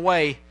pride get in the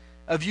way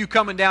of you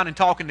coming down and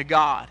talking to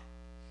God.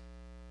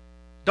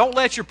 Don't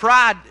let your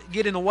pride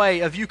get in the way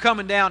of you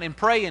coming down and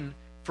praying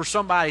for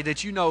somebody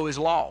that you know is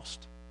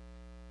lost.